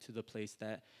camp to the place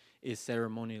that is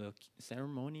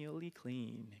ceremonially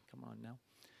clean. Come on now.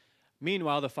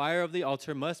 Meanwhile, the fire of the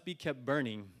altar must be kept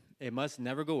burning. It must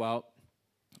never go out.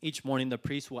 Each morning, the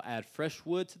priest will add fresh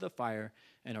wood to the fire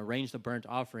and arrange the burnt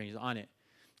offerings on it.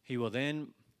 He will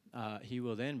then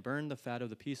burn the fat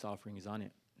of the peace offerings on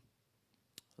it.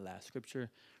 Last scripture.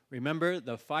 Remember,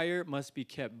 the fire must be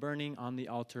kept burning on the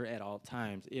altar at all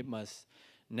times. It must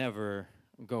never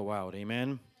go out.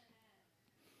 Amen?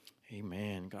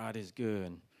 Amen. God is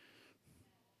good.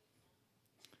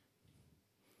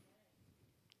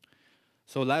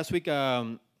 So last week,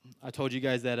 I told you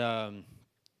guys that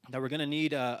we're going to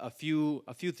need a few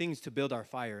things to build our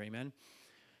fire. Amen?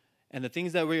 And the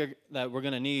things that we're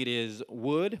going to need is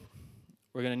wood.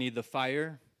 We're going to need the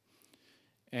fire.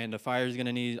 And the fire is going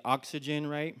to need oxygen,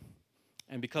 right?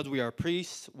 And because we are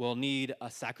priests, we'll need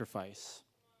a sacrifice.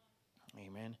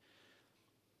 Amen.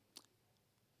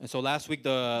 And so last week,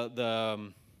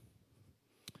 the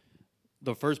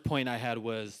first point I had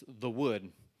was the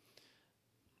wood.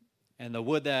 And the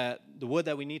wood that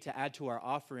we need to add to our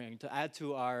offering, to add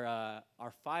to our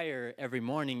fire every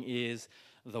morning is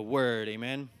the word.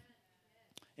 Amen.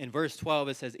 In verse 12,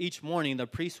 it says, Each morning the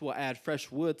priest will add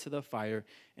fresh wood to the fire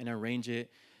and arrange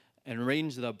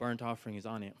the burnt offerings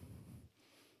on it.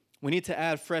 We need to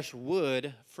add fresh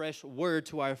word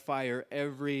to our fire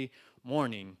every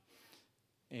morning.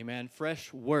 Amen.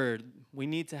 Fresh word. We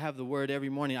need to have the word every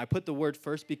morning. I put the word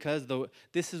first because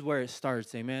this is where it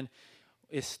starts. Amen.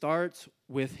 It starts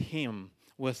with Him.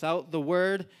 Without the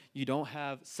word, you don't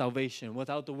have salvation.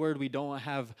 Without the word, we don't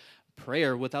have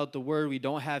prayer. Without the word, we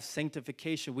don't have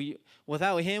sanctification.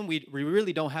 Without Him, we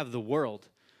really don't have the world.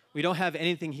 We don't have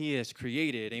anything He has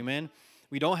created. Amen.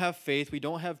 We don't have faith. We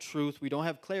don't have truth. We don't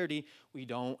have clarity. We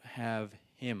don't have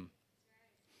Him.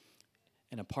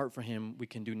 And apart from Him, we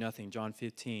can do nothing. John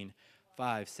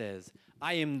 15:5 says,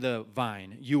 I am the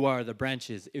vine. You are the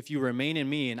branches. If you remain in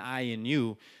me and I in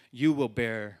you, you will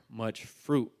bear much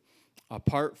fruit.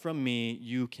 Apart from me,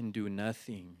 you can do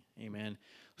nothing. Amen.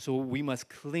 So we must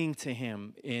cling to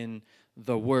Him in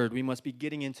the Word. We must be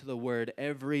getting into the Word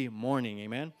every morning.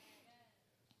 Amen.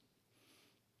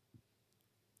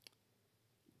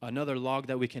 Another log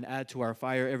that we can add to our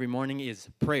fire every morning is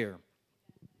prayer.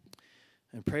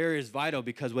 And prayer is vital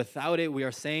because without it, we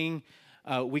are saying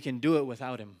we can do it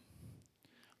without Him.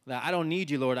 That I don't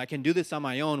need you, Lord. I can do this on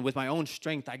my own. With my own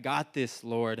strength, I got this,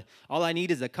 Lord. All I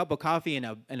need is a cup of coffee and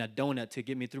a donut to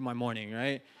get me through my morning,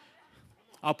 right?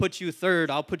 I'll put you third.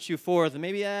 I'll put you fourth.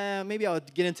 Maybe I'll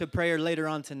get into prayer later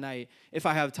on tonight if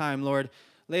I have time, Lord.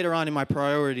 Later on in my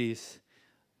priorities.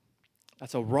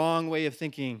 That's a wrong way of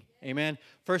thinking. Amen.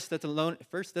 1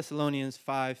 Thessalonians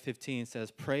 5:15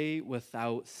 says, pray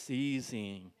without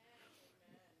ceasing.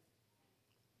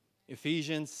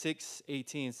 Ephesians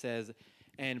 6:18 says,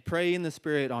 and pray in the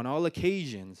Spirit on all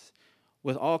occasions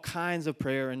with all kinds of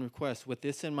prayer and requests. With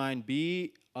this in mind,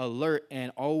 be alert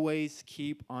and always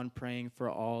keep on praying for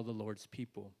all the Lord's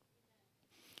people.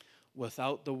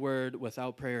 Without the word,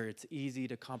 without prayer, it's easy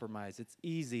to compromise. It's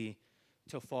easy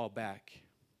to fall back.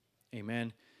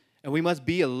 Amen. And we must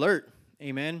be alert.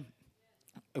 Amen.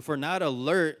 If we're not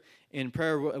alert in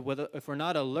prayer, if we're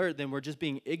not alert, then we're just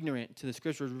being ignorant to the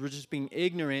scriptures. We're just being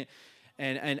ignorant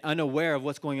and unaware of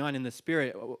what's going on in the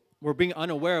spirit. We're being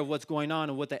unaware of what's going on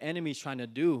and what the enemy's trying to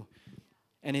do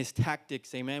and his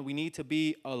tactics. Amen. We need to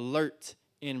be alert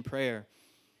in prayer.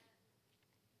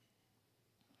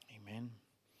 Amen.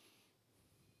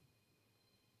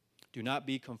 Do not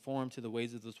be conformed to the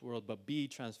ways of this world, but be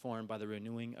transformed by the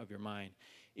renewing of your mind.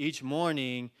 Each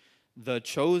morning, the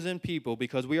chosen people,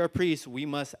 because we are priests, we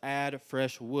must add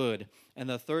fresh wood. And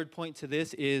the third point to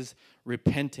this is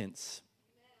repentance.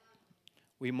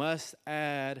 We must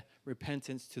add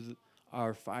repentance to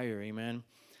our fire, amen.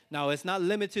 Now, it's not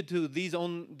limited to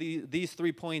these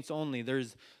 3 points only.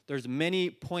 There's many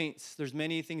points. There's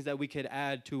many things that we could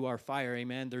add to our fire,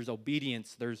 amen? There's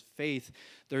obedience. There's faith.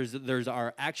 There's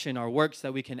our action, our works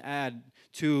that we can add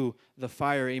to the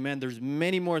fire, amen? There's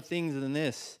many more things than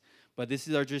this, but these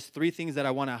are just 3 things that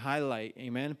I want to highlight,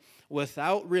 amen?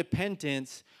 Without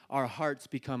repentance, our hearts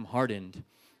become hardened.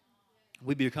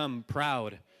 We become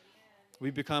proud. We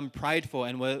become prideful,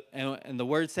 and the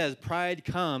word says pride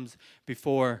comes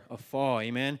before a fall,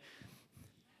 amen?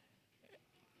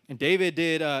 And David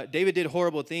did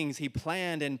horrible things. He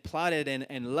planned and plotted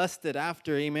and lusted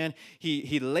after, amen?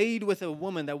 He laid with a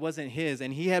woman that wasn't his,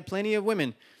 and he had plenty of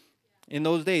women in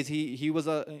those days. I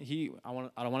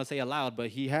don't want to say allowed, but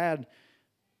he had,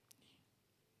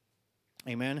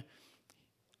 amen?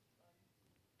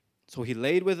 So he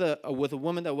laid with a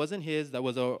woman that wasn't his, that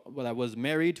was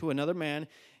married to another man.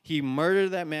 He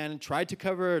murdered that man, tried to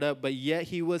cover it up, but yet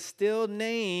he was still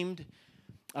named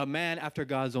a man after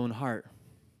God's own heart.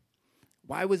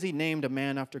 Why was he named a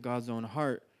man after God's own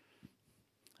heart?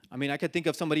 I mean, I could think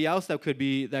of somebody else that could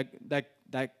be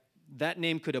that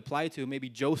name could apply to, maybe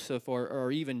Joseph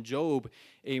or even Job,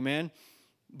 amen.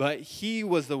 But he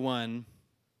was the one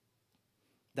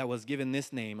that was given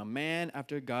this name, a man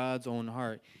after God's own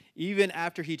heart. Even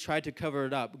after he tried to cover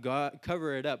it up,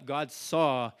 God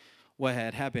saw what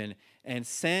had happened and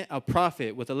sent a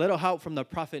prophet with a little help from the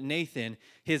prophet Nathan.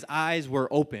 His eyes were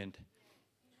opened.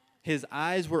 His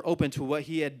eyes were open to what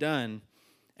he had done,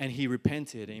 and he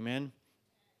repented, amen.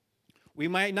 We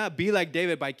might not be like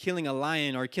David by killing a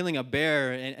lion or killing a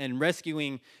bear and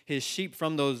rescuing his sheep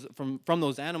from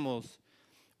those animals.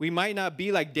 We might not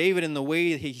be like David in the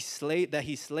way that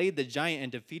he slayed the giant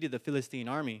and defeated the Philistine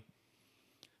army.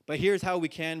 But here's how we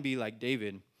can be like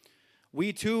David.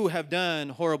 We too have done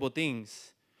horrible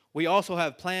things. We also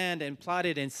have planned and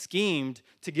plotted and schemed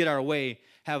to get our way,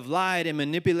 have lied and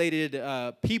manipulated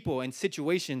people and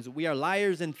situations. We are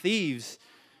liars and thieves.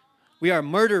 We are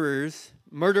murderers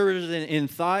in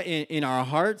thought, in our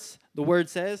hearts, the word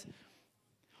says.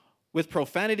 With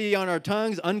profanity on our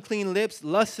tongues, unclean lips,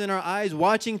 lust in our eyes,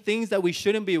 watching things that we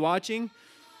shouldn't be watching.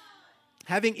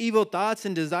 Having evil thoughts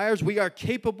and desires, we are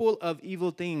capable of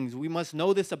evil things. We must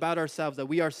know this about ourselves, that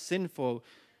we are sinful.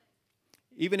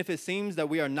 Even if it seems that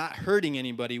we are not hurting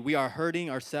anybody, we are hurting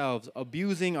ourselves,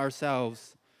 abusing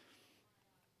ourselves.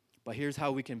 But here's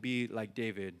how we can be like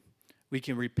David. We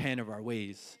can repent of our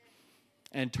ways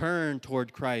and turn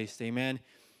toward Christ, amen?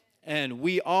 And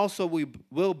we also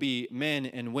will be men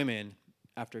and women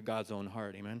after God's own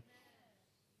heart, amen?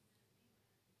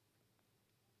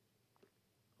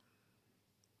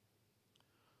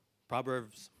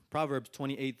 Proverbs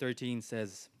 28:13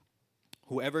 says,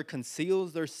 whoever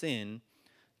conceals their sin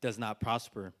does not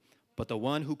prosper, but the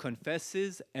one who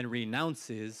confesses and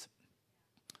renounces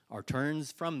or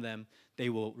turns from them, they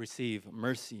will receive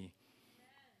mercy.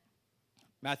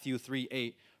 Matthew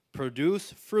 3:8,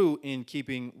 produce fruit in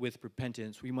keeping with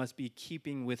repentance. We must be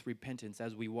keeping with repentance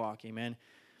as we walk, amen?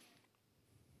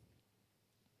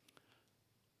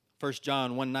 1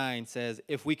 John 1:9 says,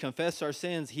 if we confess our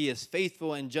sins, he is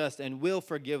faithful and just and will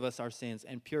forgive us our sins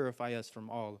and purify us from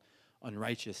all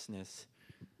unrighteousness.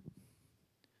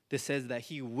 This says that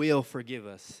he will forgive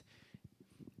us.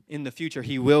 In the future,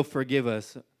 he will forgive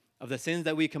us. Of the sins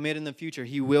that we commit in the future,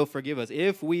 he will forgive us.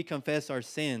 If we confess our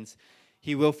sins,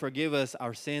 he will forgive us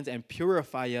our sins and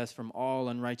purify us from all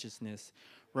unrighteousness.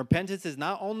 Repentance is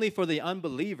not only for the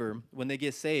unbeliever when they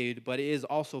get saved, but it is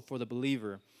also for the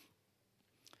believer.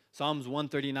 Psalms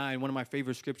 139, one of my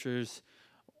favorite scriptures,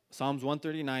 Psalms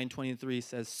 139:23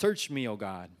 says, search me, O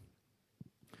God.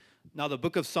 Now, the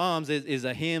book of Psalms is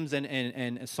a hymns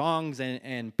and songs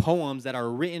and poems that are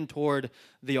written toward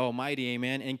the Almighty,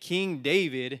 amen? And King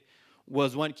David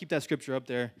was one, keep that scripture up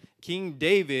there. King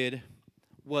David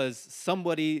was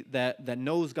somebody that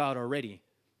knows God already,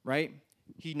 right?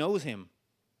 He knows him.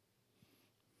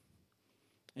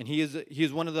 And he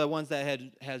is one of the ones that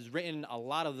has written a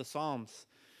lot of the Psalms.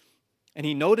 And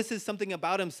he notices something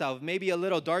about himself, maybe a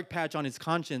little dark patch on his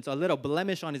conscience, a little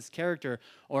blemish on his character,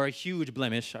 or a huge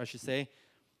blemish, I should say.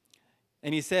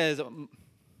 And he says,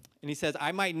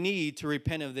 I might need to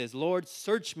repent of this. Lord,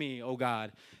 search me, O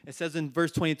God. It says in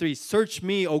verse 23, search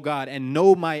me, O God, and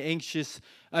know my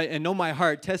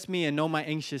heart. Test me and know my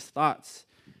anxious thoughts.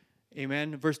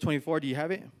 Amen. Verse 24, do you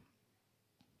have it?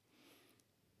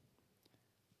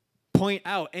 Point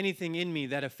out anything in me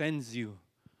that offends you.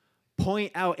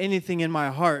 Point out anything in my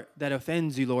heart that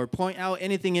offends you, Lord. Point out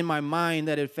anything in my mind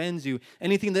that offends you.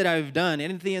 Anything that I've done,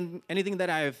 anything that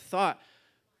I have thought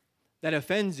that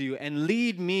offends you. And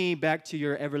lead me back to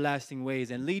your everlasting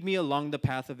ways. And lead me along the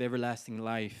path of everlasting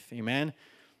life. Amen.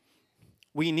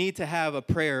 we need to have a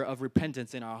prayer of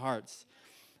repentance in our hearts.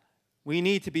 We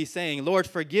need to be saying, Lord,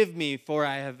 forgive me for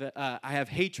I have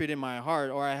hatred in my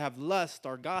heart, or I have lust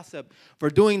or gossip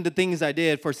for doing the things I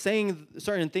did, for saying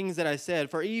certain things that I said,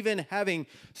 for even having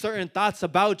certain thoughts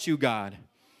about you, God,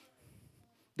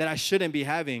 that I shouldn't be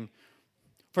having,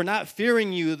 for not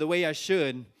fearing you the way I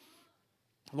should.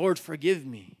 Lord, forgive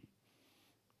me.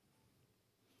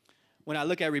 When I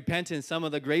look at repentance, some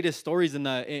of the greatest stories in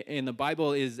the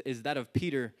Bible is that of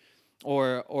Peter,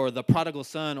 or the prodigal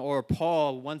son, or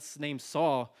Paul, once named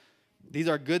Saul. These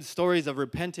are good stories of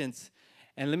repentance.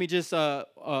 And let me just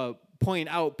point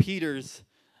out Peter's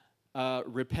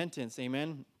repentance,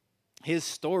 amen. His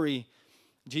story,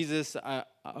 Jesus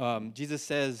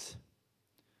says,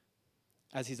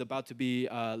 as he's about to be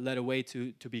led away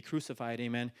to be crucified,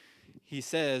 amen, he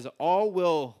says, all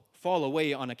will fall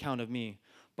away on account of me.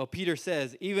 But Peter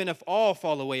says, even if all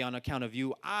fall away on account of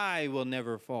you, I will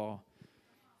never fall.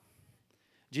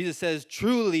 Jesus says,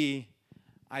 truly,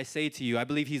 I say to you, I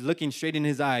believe he's looking straight in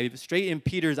his eyes, straight in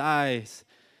Peter's eyes,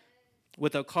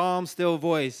 with a calm, still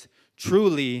voice,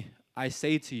 truly, I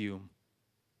say to you,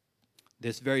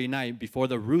 this very night, before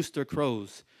the rooster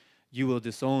crows, you will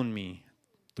disown me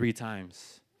 3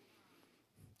 times.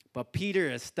 But Peter,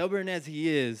 as stubborn as he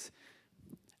is,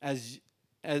 as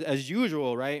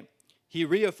usual, right, he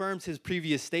reaffirms his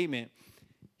previous statement.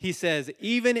 He says,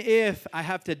 even if I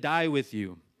have to die with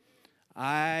you,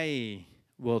 I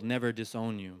will never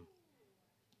disown you.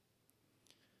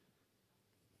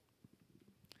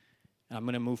 I'm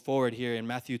going to move forward here in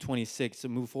Matthew 26, to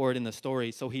move forward in the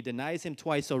story. So he denies him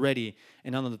twice already,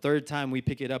 and on the third time we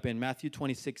pick it up in Matthew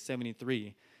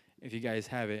 26:73, if you guys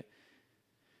have it.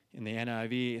 In the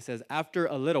NIV, it says, after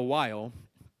a little while,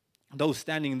 those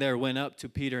standing there went up to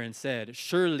Peter and said,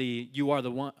 surely you are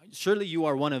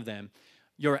one of them.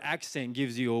 Your accent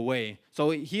gives you away.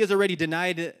 So he has already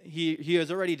denied, he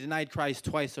has already denied Christ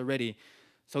twice already.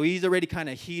 So he's already kind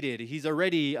of heated. He's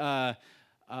already, how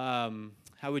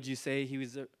would you say? He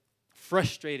was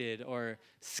frustrated or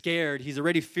scared. He's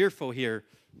already fearful here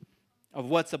of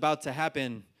what's about to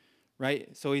happen,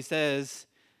 right? So he says,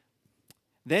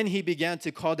 then he began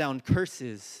to call down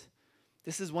curses.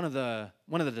 This is one of the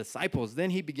disciples. Then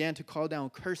he began to call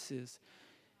down curses,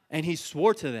 and he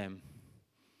swore to them.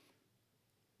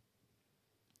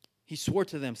 He swore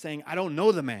to them, saying, I don't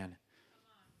know the man.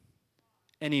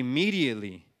 And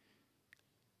immediately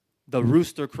the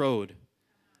rooster crowed.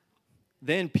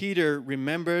 Then Peter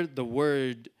remembered the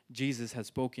word Jesus had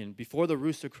spoken. Before the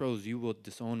rooster crows, you will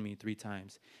disown me 3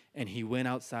 times. And he went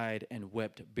outside and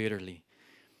wept bitterly.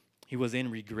 He was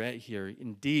in regret here,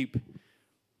 in deep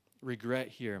regret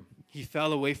here. He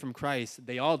fell away from Christ.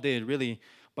 They all did, really.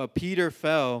 But Peter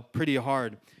fell pretty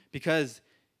hard because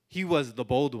he was the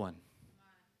bold one.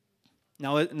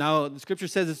 Now the scripture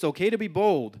says it's okay to be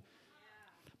bold.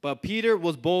 But Peter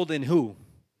was bold in who?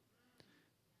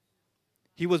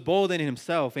 He was bold in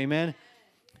himself, amen?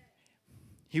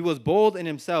 He was bold in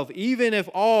himself. Even if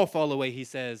all fall away, he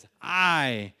says,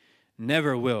 I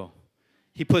never will.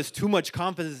 He puts too much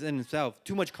confidence in himself,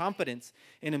 too much confidence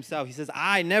in himself. He says,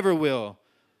 I never will.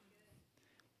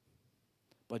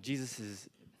 But Jesus is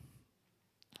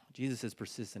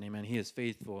persistent, amen. He is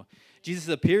faithful. Jesus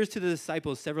appears to the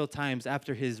disciples several times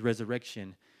after his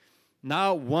resurrection.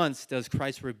 Not once does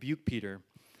Christ rebuke Peter,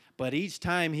 but each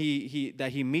time that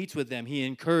he meets with them, he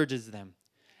encourages them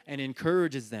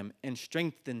and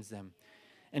strengthens them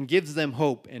and gives them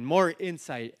hope and more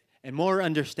insight and more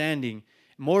understanding,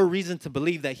 more reason to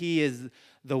believe that he is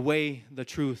the way, the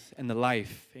truth, and the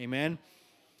life. Amen.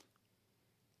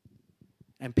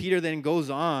 And Peter then goes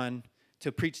on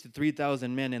to preach to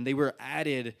 3,000 men, and they were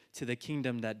added to the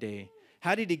kingdom that day.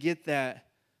 How did he get that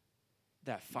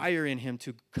fire in him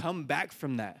to come back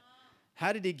from that?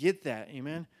 How did he get that?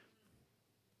 Amen.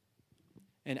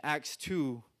 In Acts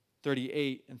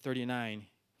 2:38 and 39,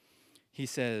 he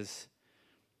says,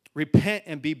 repent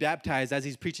and be baptized, as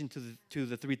he's preaching to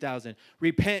the 3,000.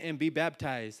 Repent and be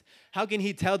baptized. How can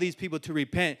he tell these people to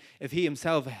repent if he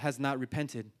himself has not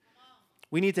repented?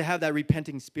 We need to have that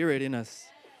repenting spirit in us.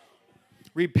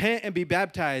 Repent and be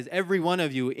baptized, every one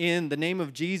of you, in the name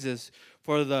of Jesus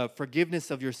for the forgiveness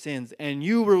of your sins, and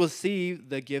you will receive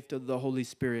the gift of the Holy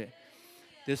Spirit.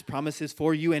 This promise is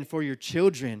for you and for your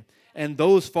children and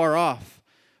those far off,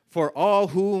 for all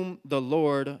whom the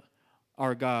Lord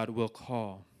our God will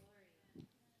call.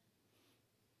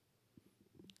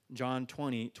 John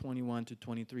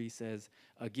 20:21-23 says,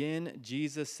 again,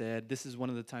 Jesus said, this is one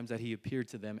of the times that he appeared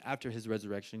to them after his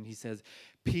resurrection. He says,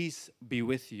 peace be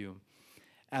with you.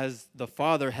 As the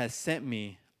Father has sent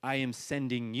me, I am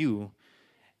sending you.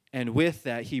 And with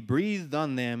that, he breathed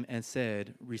on them and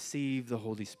said, receive the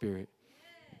Holy Spirit.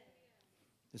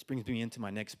 This brings me into my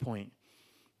next point.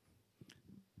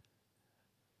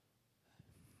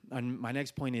 And my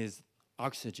next point is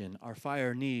oxygen. Our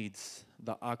fire needs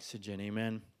the oxygen,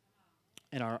 amen?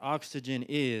 And our oxygen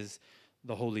is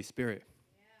the Holy Spirit.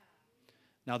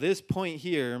 Now, this point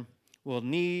here will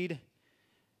need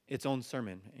its own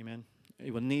sermon, amen?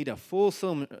 It will need a full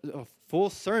sermon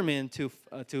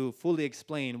to fully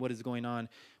explain what is going on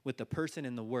with the person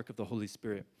and the work of the Holy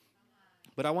Spirit.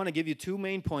 But I want to give you two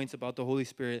main points about the Holy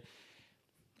Spirit.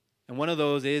 And one of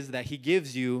those is that he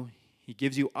gives you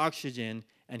oxygen,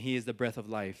 and he is the breath of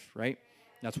life, right?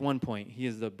 That's one point. He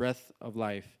is the breath of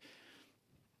life.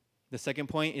 The second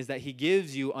point is that he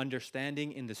gives you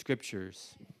understanding in the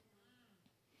scriptures.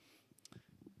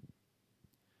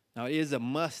 Now, it is a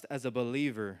must as a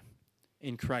believer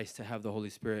in Christ to have the Holy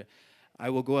Spirit. I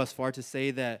will go as far to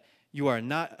say that you are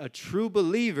not a true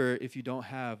believer if you don't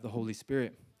have the Holy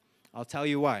Spirit. I'll tell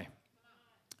you why.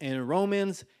 In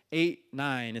Romans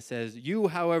 8:9, it says, you,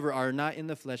 however, are not in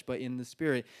the flesh, but in the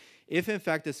Spirit, if in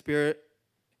fact the Spirit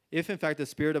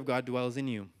of God dwells in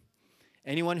you.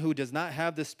 Anyone who does not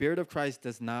have the Spirit of Christ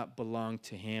does not belong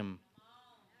to him.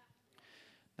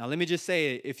 Now, let me just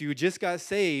say, if you just got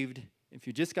saved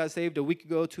a week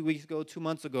ago, 2 weeks ago, 2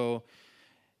 months ago,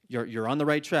 you're on the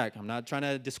right track. I'm not trying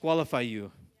to disqualify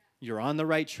you. You're on the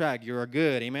right track. You're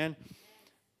good, amen?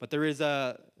 But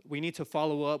we need to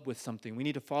follow up with something. We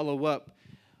need to follow up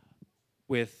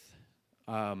with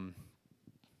an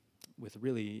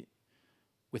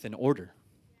order.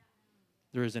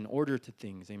 There is an order to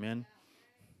things, amen?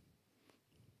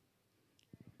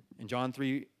 In John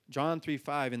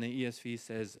 3:5 in the ESV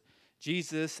says,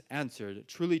 Jesus answered,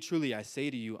 truly, truly, I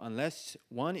say to you, unless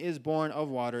one is born of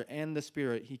water and the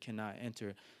Spirit, he cannot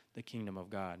enter the kingdom of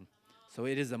God. So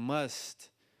it is a must.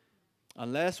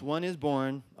 Unless one is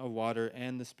born of water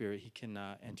and the Spirit, he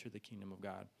cannot enter the kingdom of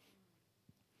God.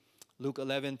 Luke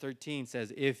 11:13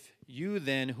 says, if you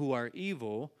then who are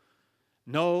evil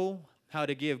know how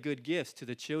to give good gifts to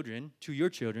your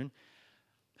children,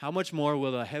 how much more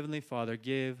will the Heavenly Father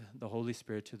give the Holy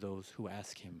Spirit to those who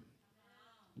ask him?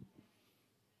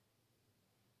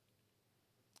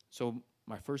 So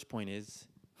my first point is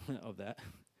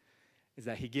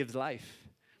that he gives life.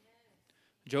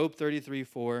 Job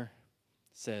 33:4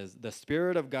 says, the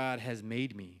Spirit of God has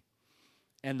made me,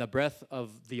 and the breath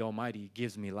of the Almighty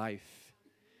gives me life.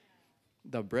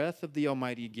 The breath of the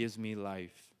Almighty gives me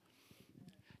life.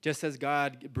 Just as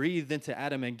God breathed into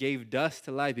Adam and gave dust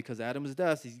to life, because Adam is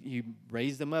dust, he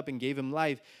raised him up and gave him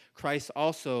life, Christ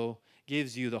also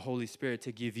gives you the Holy Spirit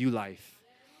to give you life.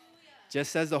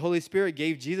 Just as the Holy Spirit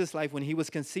gave Jesus life when he was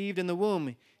conceived in the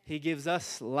womb, he gives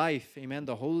us life. Amen.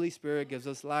 The Holy Spirit gives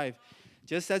us life.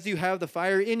 Just as you have the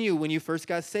fire in you when you first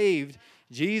got saved,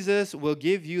 Jesus will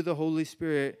give you the Holy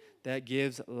Spirit that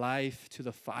gives life to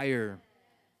the fire.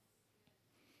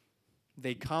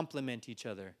 They complement each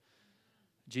other.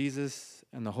 Jesus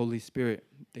and the Holy Spirit,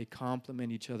 they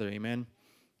complement each other. Amen.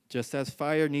 Just as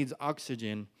fire needs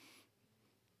oxygen,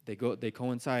 they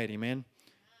coincide. Amen.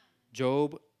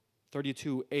 Job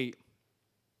 32:8.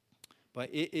 But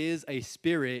it is a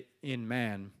spirit in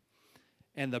man,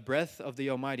 and the breath of the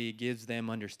Almighty gives them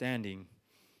understanding.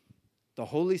 The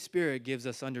Holy Spirit gives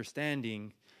us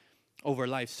understanding over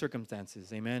life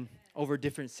circumstances, amen, over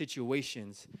different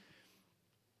situations.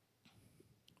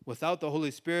 Without the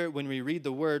Holy Spirit, when we read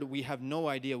the Word, we have no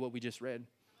idea what we just read.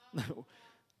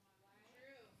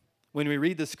 When we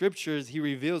read the Scriptures, He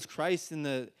reveals Christ in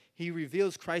the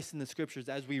Scriptures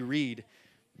as we read,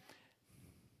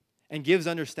 and gives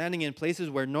understanding in places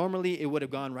where normally it would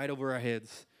have gone right over our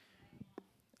heads.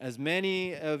 As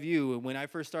many of you, when I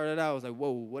first started out, I was like,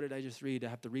 whoa, what did I just read? I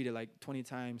have to read it like 20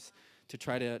 times to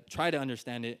try to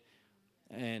understand it.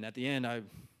 And at the end, I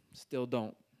still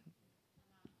don't.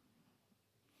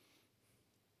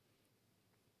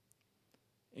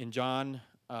 In John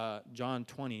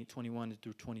 20:21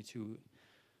 through 22,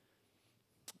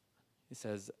 it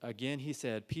says, again he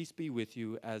said, peace be with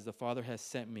you, as the Father has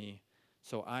sent me,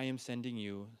 so I am sending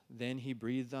you. Then he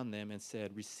breathed on them and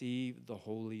said, receive the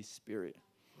Holy Spirit.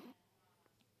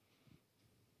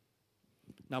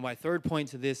 Now, my third point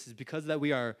to this is because that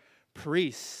we are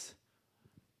priests,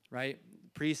 right?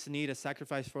 Priests need a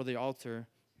sacrifice for the altar.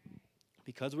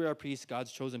 Because we are priests,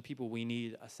 God's chosen people, we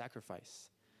need a sacrifice.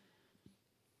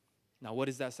 Now, what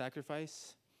is that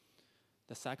sacrifice?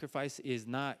 The sacrifice is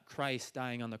not Christ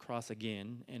dying on the cross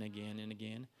again and again and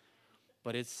again,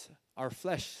 but it's our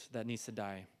flesh that needs to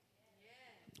die.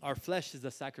 Our flesh is the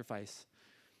sacrifice.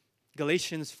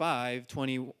 Galatians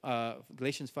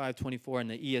 5:24 in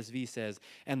the ESV says,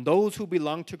 "And those who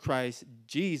belong to Christ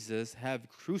Jesus have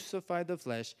crucified the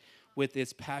flesh with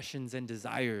its passions and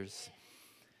desires."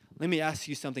 Let me ask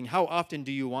you something. How often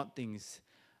do you want things?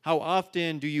 How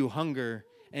often do you hunger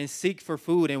and seek for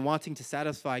food and wanting to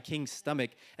satisfy King's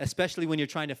stomach, especially when you're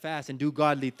trying to fast and do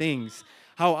godly things?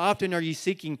 How often are you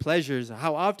seeking pleasures?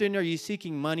 How often are you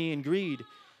seeking money and greed,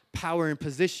 power and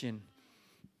position?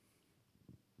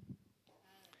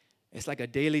 It's like a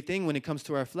daily thing when it comes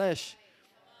to our flesh.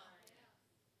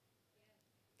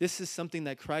 This is something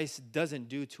that Christ doesn't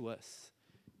do to us.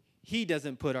 He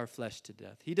doesn't put our flesh to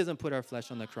death. He doesn't put our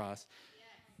flesh on the cross.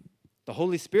 The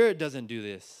Holy Spirit doesn't do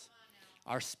this.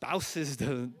 Our spouses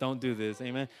don't do this.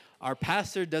 Amen. Our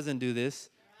pastor doesn't do this.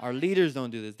 Our leaders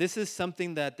don't do this. This is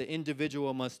something that the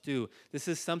individual must do. This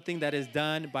is something that is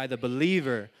done by the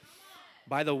believer,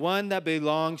 by the one that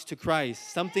belongs to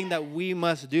Christ, something that we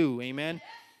must do. Amen.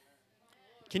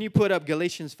 Can you put up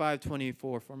Galatians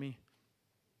 5:24 for me?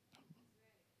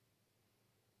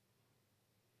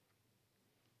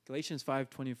 Galatians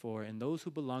 5:24, "And those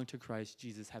who belong to Christ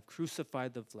Jesus have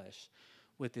crucified the flesh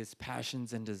with its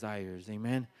passions and desires."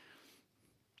 Amen.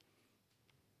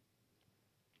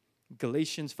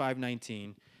 Galatians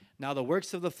 5:19, "Now the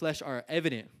works of the flesh are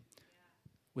evident,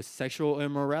 with sexual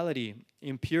immorality,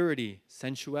 impurity,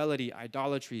 sensuality,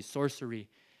 idolatry, sorcery,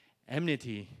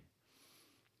 enmity."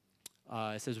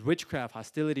 It says witchcraft,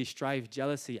 hostility, strife,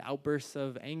 jealousy, outbursts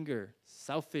of anger,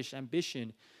 selfish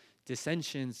ambition,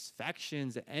 dissensions,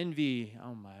 factions, envy.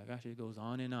 Oh my gosh, it goes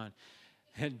on and on.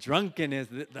 And drunkenness,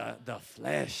 the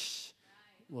flesh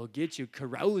will get you,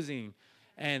 carousing,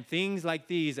 and things like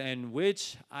these, and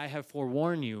which I have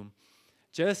forewarned you,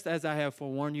 just as I have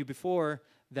forewarned you before,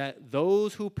 that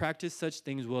those who practice such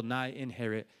things will not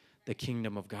inherit the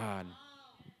kingdom of God.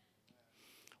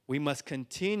 We must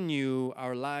continue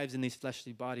our lives in these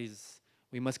fleshly bodies.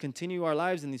 We must continue our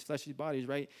lives in these fleshly bodies,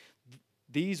 right?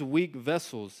 These weak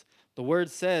vessels. The word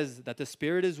says that the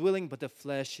spirit is willing, but the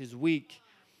flesh is weak.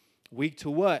 Weak to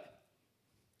what?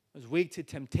 It's weak to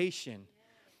temptation.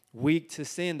 Weak to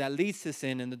sin. That leads to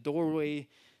sin and the doorway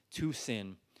to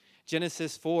sin.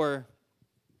 Genesis 4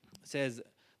 says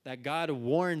that God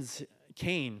warns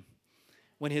Cain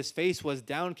when his face was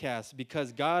downcast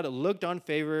because God looked on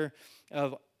favor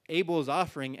of Abel's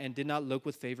offering and did not look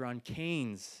with favor on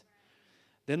Cain's.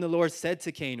 Then the Lord said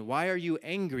to Cain, "Why are you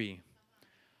angry?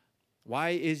 Why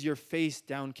is your face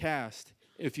downcast?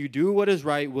 If you do what is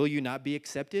right, will you not be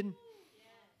accepted?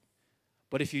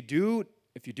 But if you do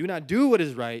not do what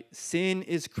is right, sin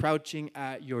is crouching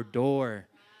at your door."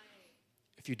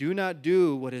 If you do not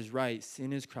do what is right,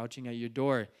 sin is crouching at your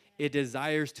door. It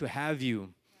desires to have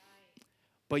you,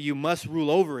 but you must rule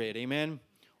over it. Amen.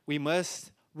 We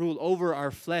must rule over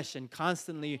our flesh and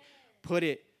constantly put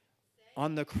it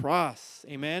on the cross.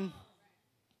 Amen.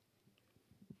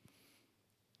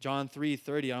 John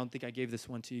 3:30, I don't think I gave this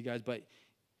one to you guys, but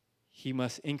he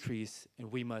must increase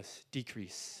and we must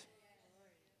decrease.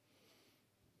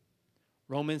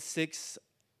 Romans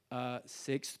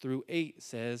 6:6-8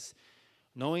 says,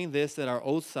 "Knowing this, that our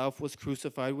old self was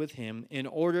crucified with him, in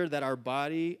order that our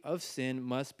body of sin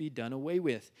must be done away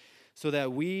with, so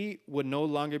that we would no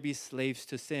longer be slaves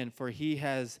to sin. For he who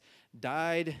has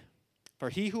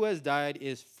died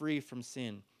is free from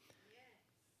sin."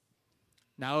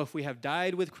 Now, if we have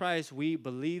died with Christ, we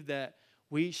believe that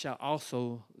we shall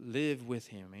also live with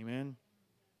him. Amen.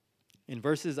 In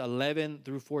verses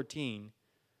 11-14,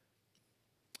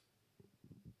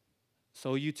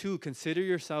 "So you too consider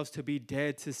yourselves to be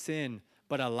dead to sin,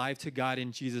 but alive to God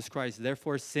in Jesus Christ.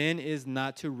 Therefore, sin is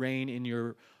not to reign in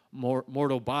your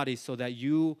mortal body, so that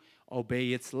you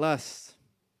obey its lusts.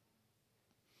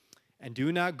 And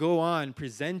do not go on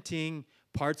presenting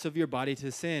parts of your body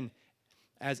to sin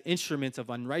as instruments of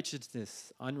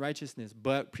unrighteousness,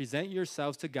 but present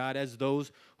yourselves to God as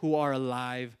those who are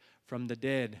alive from the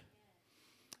dead,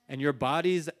 and your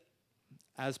bodies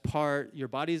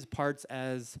parts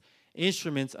as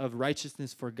instruments of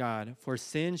righteousness for God. For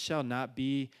sin shall not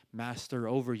be master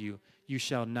over you. You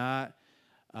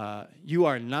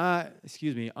are not,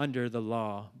 under the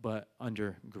law, but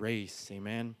under grace."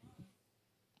 Amen.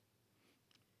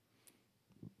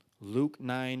 Luke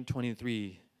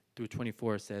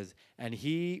 9:23-24 says, "And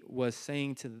he was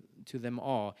saying to them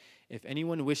all, if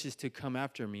anyone wishes to come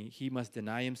after me, he must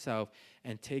deny himself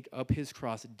and take up his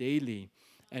cross daily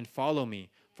and follow me.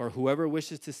 For whoever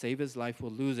wishes to save his life will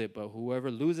lose it, but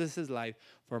whoever loses his life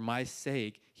for my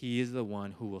sake, he is the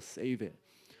one who will save it."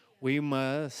 We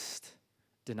must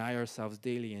deny ourselves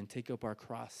daily and take up our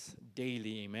cross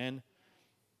daily. Amen.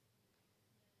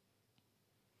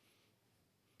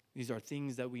 These are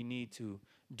things that we need to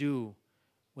do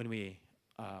when we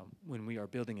are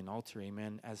building an altar,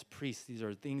 amen. As priests, these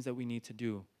are things that we need to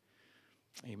do,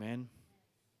 amen.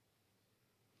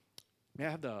 May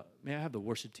I have the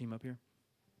worship team up here?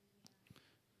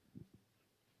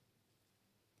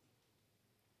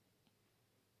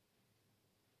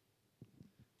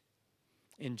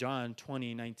 In John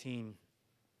 20:19,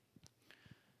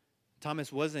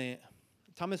 Thomas wasn't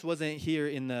here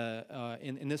in the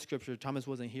in this scripture. Thomas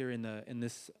wasn't here in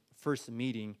this first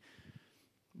meeting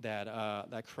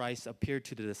that Christ appeared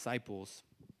to the disciples.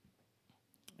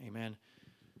 Amen.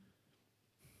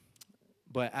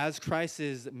 But as Christ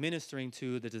is ministering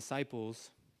to the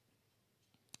disciples,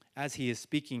 as he is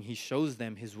speaking, he shows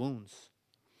them his wounds.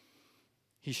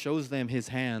 He shows them his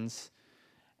hands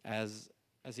as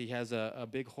he has a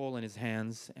big hole in his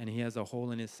hands and he has a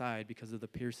hole in his side because of the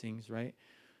piercings, right?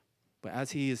 But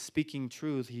as he is speaking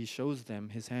truth, he shows them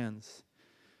his hands.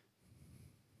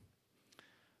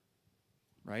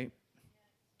 Right?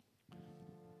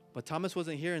 But Thomas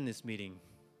wasn't here in this meeting.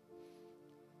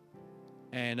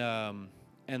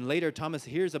 And later Thomas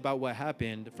hears about what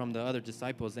happened from the other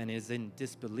disciples and is in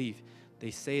disbelief.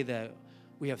 They say that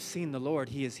we have seen the Lord.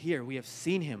 He is here. We have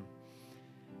seen him.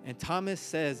 And Thomas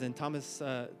says, they told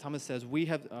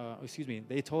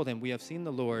him, we have seen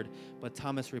the Lord. But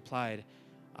Thomas replied,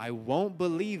 I won't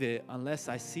believe it unless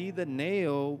I see the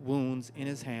nail wounds in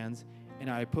his hands and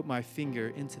I put my finger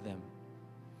into them.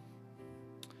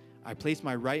 I place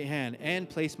my right hand and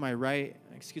place my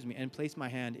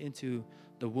hand into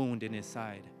the wound in his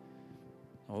side.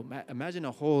 Oh, imagine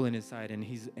a hole in his side, and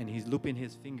he's looping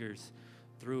his fingers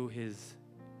through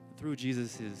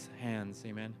Jesus' hands,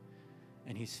 amen.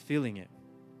 And he's feeling it.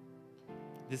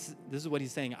 This is what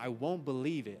he's saying. I won't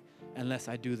believe it unless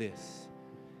I do this.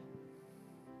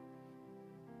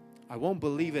 I won't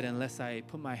believe it unless I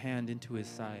put my hand into his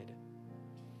side.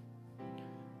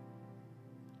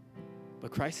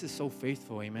 But Christ is so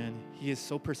faithful, amen. He is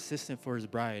so persistent for his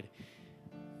bride.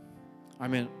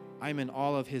 I'm in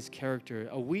awe of his character.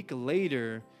 A week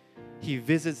later, he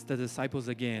visits the disciples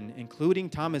again, including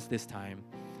Thomas this time,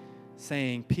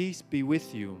 saying, peace be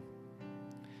with you.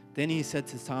 Then he said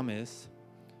to Thomas,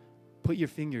 put your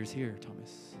fingers here,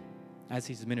 Thomas, as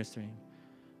he's ministering.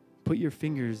 Put your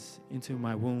fingers into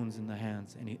my wounds in the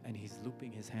hands. And he's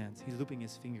looping his hands. He's looping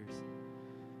his fingers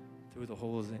through the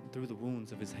holes and through the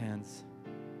wounds of his hands.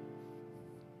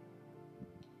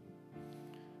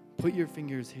 Put your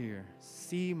fingers here.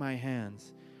 See my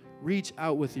hands. Reach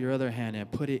out with your other hand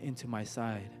and put it into my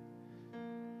side.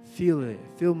 Feel it.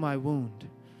 Feel my wound.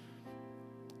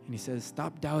 And he says,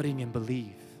 stop doubting and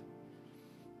believe.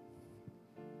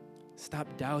 Stop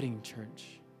doubting,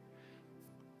 church,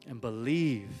 and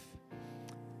believe.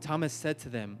 Thomas said to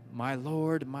them, my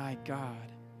Lord, my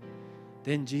God.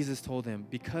 Then Jesus told him,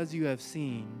 because you have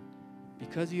seen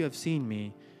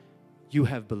me, you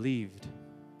have believed.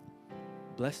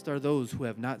 Blessed are those who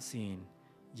have not seen,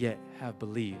 yet have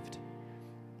believed.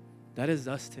 That is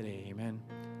us today, amen.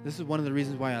 This is one of the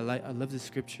reasons why I love the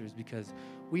scriptures, because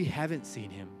we haven't seen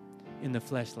him in the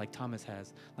flesh like Thomas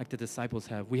has, like the disciples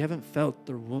have. We haven't felt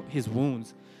his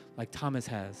wounds like Thomas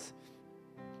has.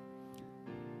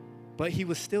 But he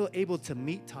was still able to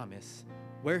meet Thomas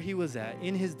where he was at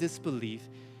in his disbelief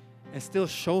and still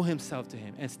show himself to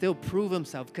him and still prove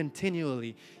himself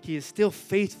continually. He is still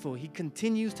faithful. He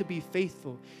continues to be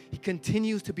faithful. He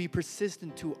continues to be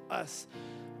persistent to us,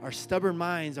 our stubborn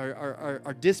minds,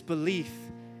 our disbelief.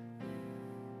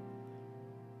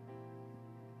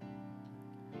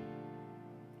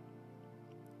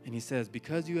 And he says,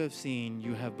 because you have seen,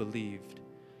 you have believed.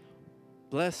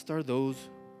 Blessed are those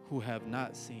who have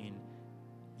not seen,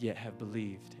 yet have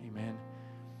believed. Amen.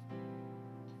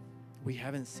 We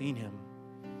haven't seen him,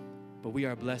 but we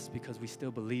are blessed because we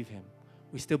still believe him.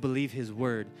 We still believe his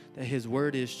word, that his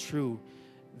word is true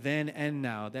then and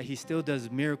now, that he still does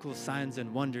miracles, signs,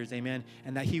 and wonders, amen,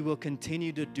 and that he will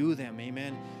continue to do them,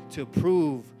 amen, to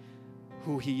prove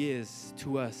who he is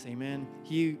to us, amen.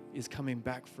 He is coming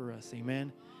back for us,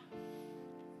 amen.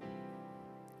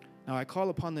 Now, I call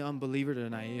upon the unbeliever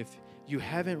tonight, if you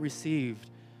haven't received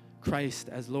Christ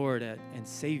as Lord and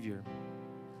Savior,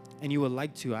 and you would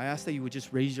like to, I ask that you would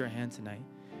just raise your hand tonight.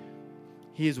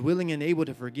 He is willing and able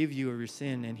to forgive you of your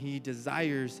sin, and he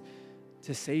desires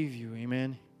to save you,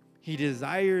 amen. He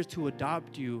desires to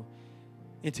adopt you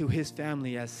into his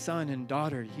family as son and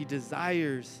daughter. He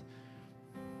desires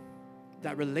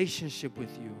that relationship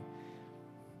with you.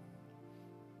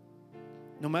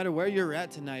 No matter where you're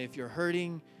at tonight, if you're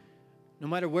hurting, no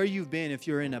matter where you've been, if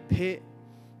you're in a pit,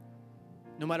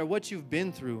 no matter what you've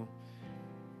been through,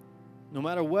 no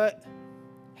matter what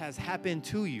has happened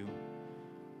to you,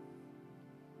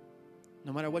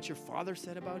 no matter what your father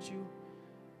said about you,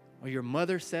 or your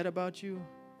mother said about you,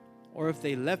 or if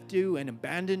they left you and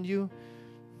abandoned you,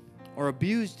 or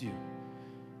abused you,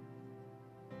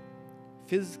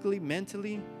 physically,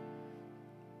 mentally,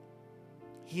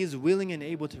 He is willing and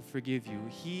able to forgive you.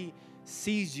 He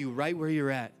sees you right where you're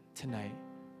at tonight.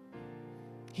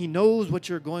 He knows what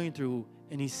you're going through,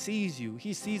 and He sees you.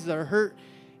 He sees the hurt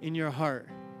in your heart.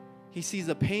 He sees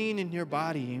the pain in your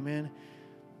body, amen.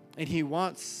 And He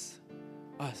wants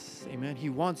us, amen. He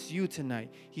wants you tonight.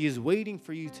 He is waiting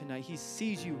for you tonight. He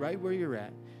sees you right where you're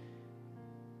at.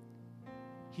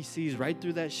 He sees right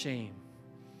through that shame,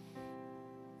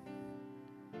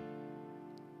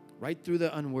 right through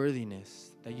the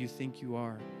unworthiness that you think you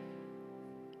are.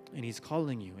 And He's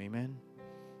calling you, amen.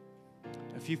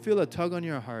 If you feel a tug on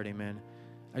your heart, amen,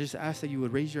 I just ask that you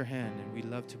would raise your hand, and we'd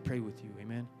love to pray with you,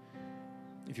 amen.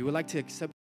 If you would like to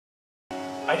accept.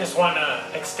 I just want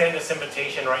to extend this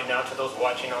invitation right now to those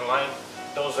watching online,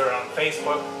 those that are on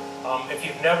Facebook. If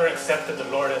you've never accepted the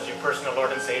Lord as your personal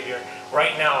Lord and Savior,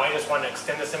 right now, I just want to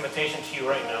extend this invitation to you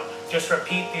right now. Just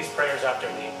repeat these prayers after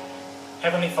me.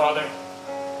 Heavenly Father,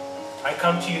 I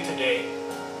come to you today.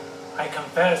 I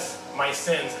confess my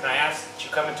sins, and I ask that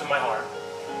you come into my heart.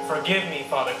 Forgive me,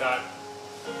 Father God.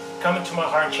 Come into my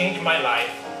heart, change my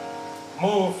life.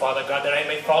 Move, Father God, that I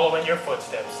may follow in your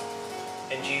footsteps.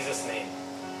 In Jesus' name.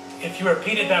 If you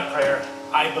repeated that prayer,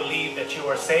 I believe that you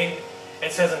are saved.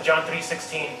 It says in John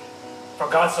 3:16, for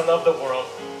God so loved the world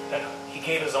that He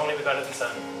gave His only begotten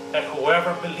Son, that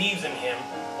whoever believes in Him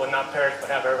will not perish but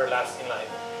have everlasting life.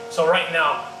 So right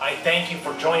now, I thank you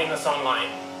for joining us online.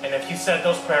 And if you said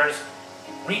those prayers,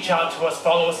 reach out to us,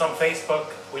 follow us on Facebook.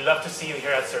 We'd love to see you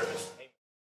here at service.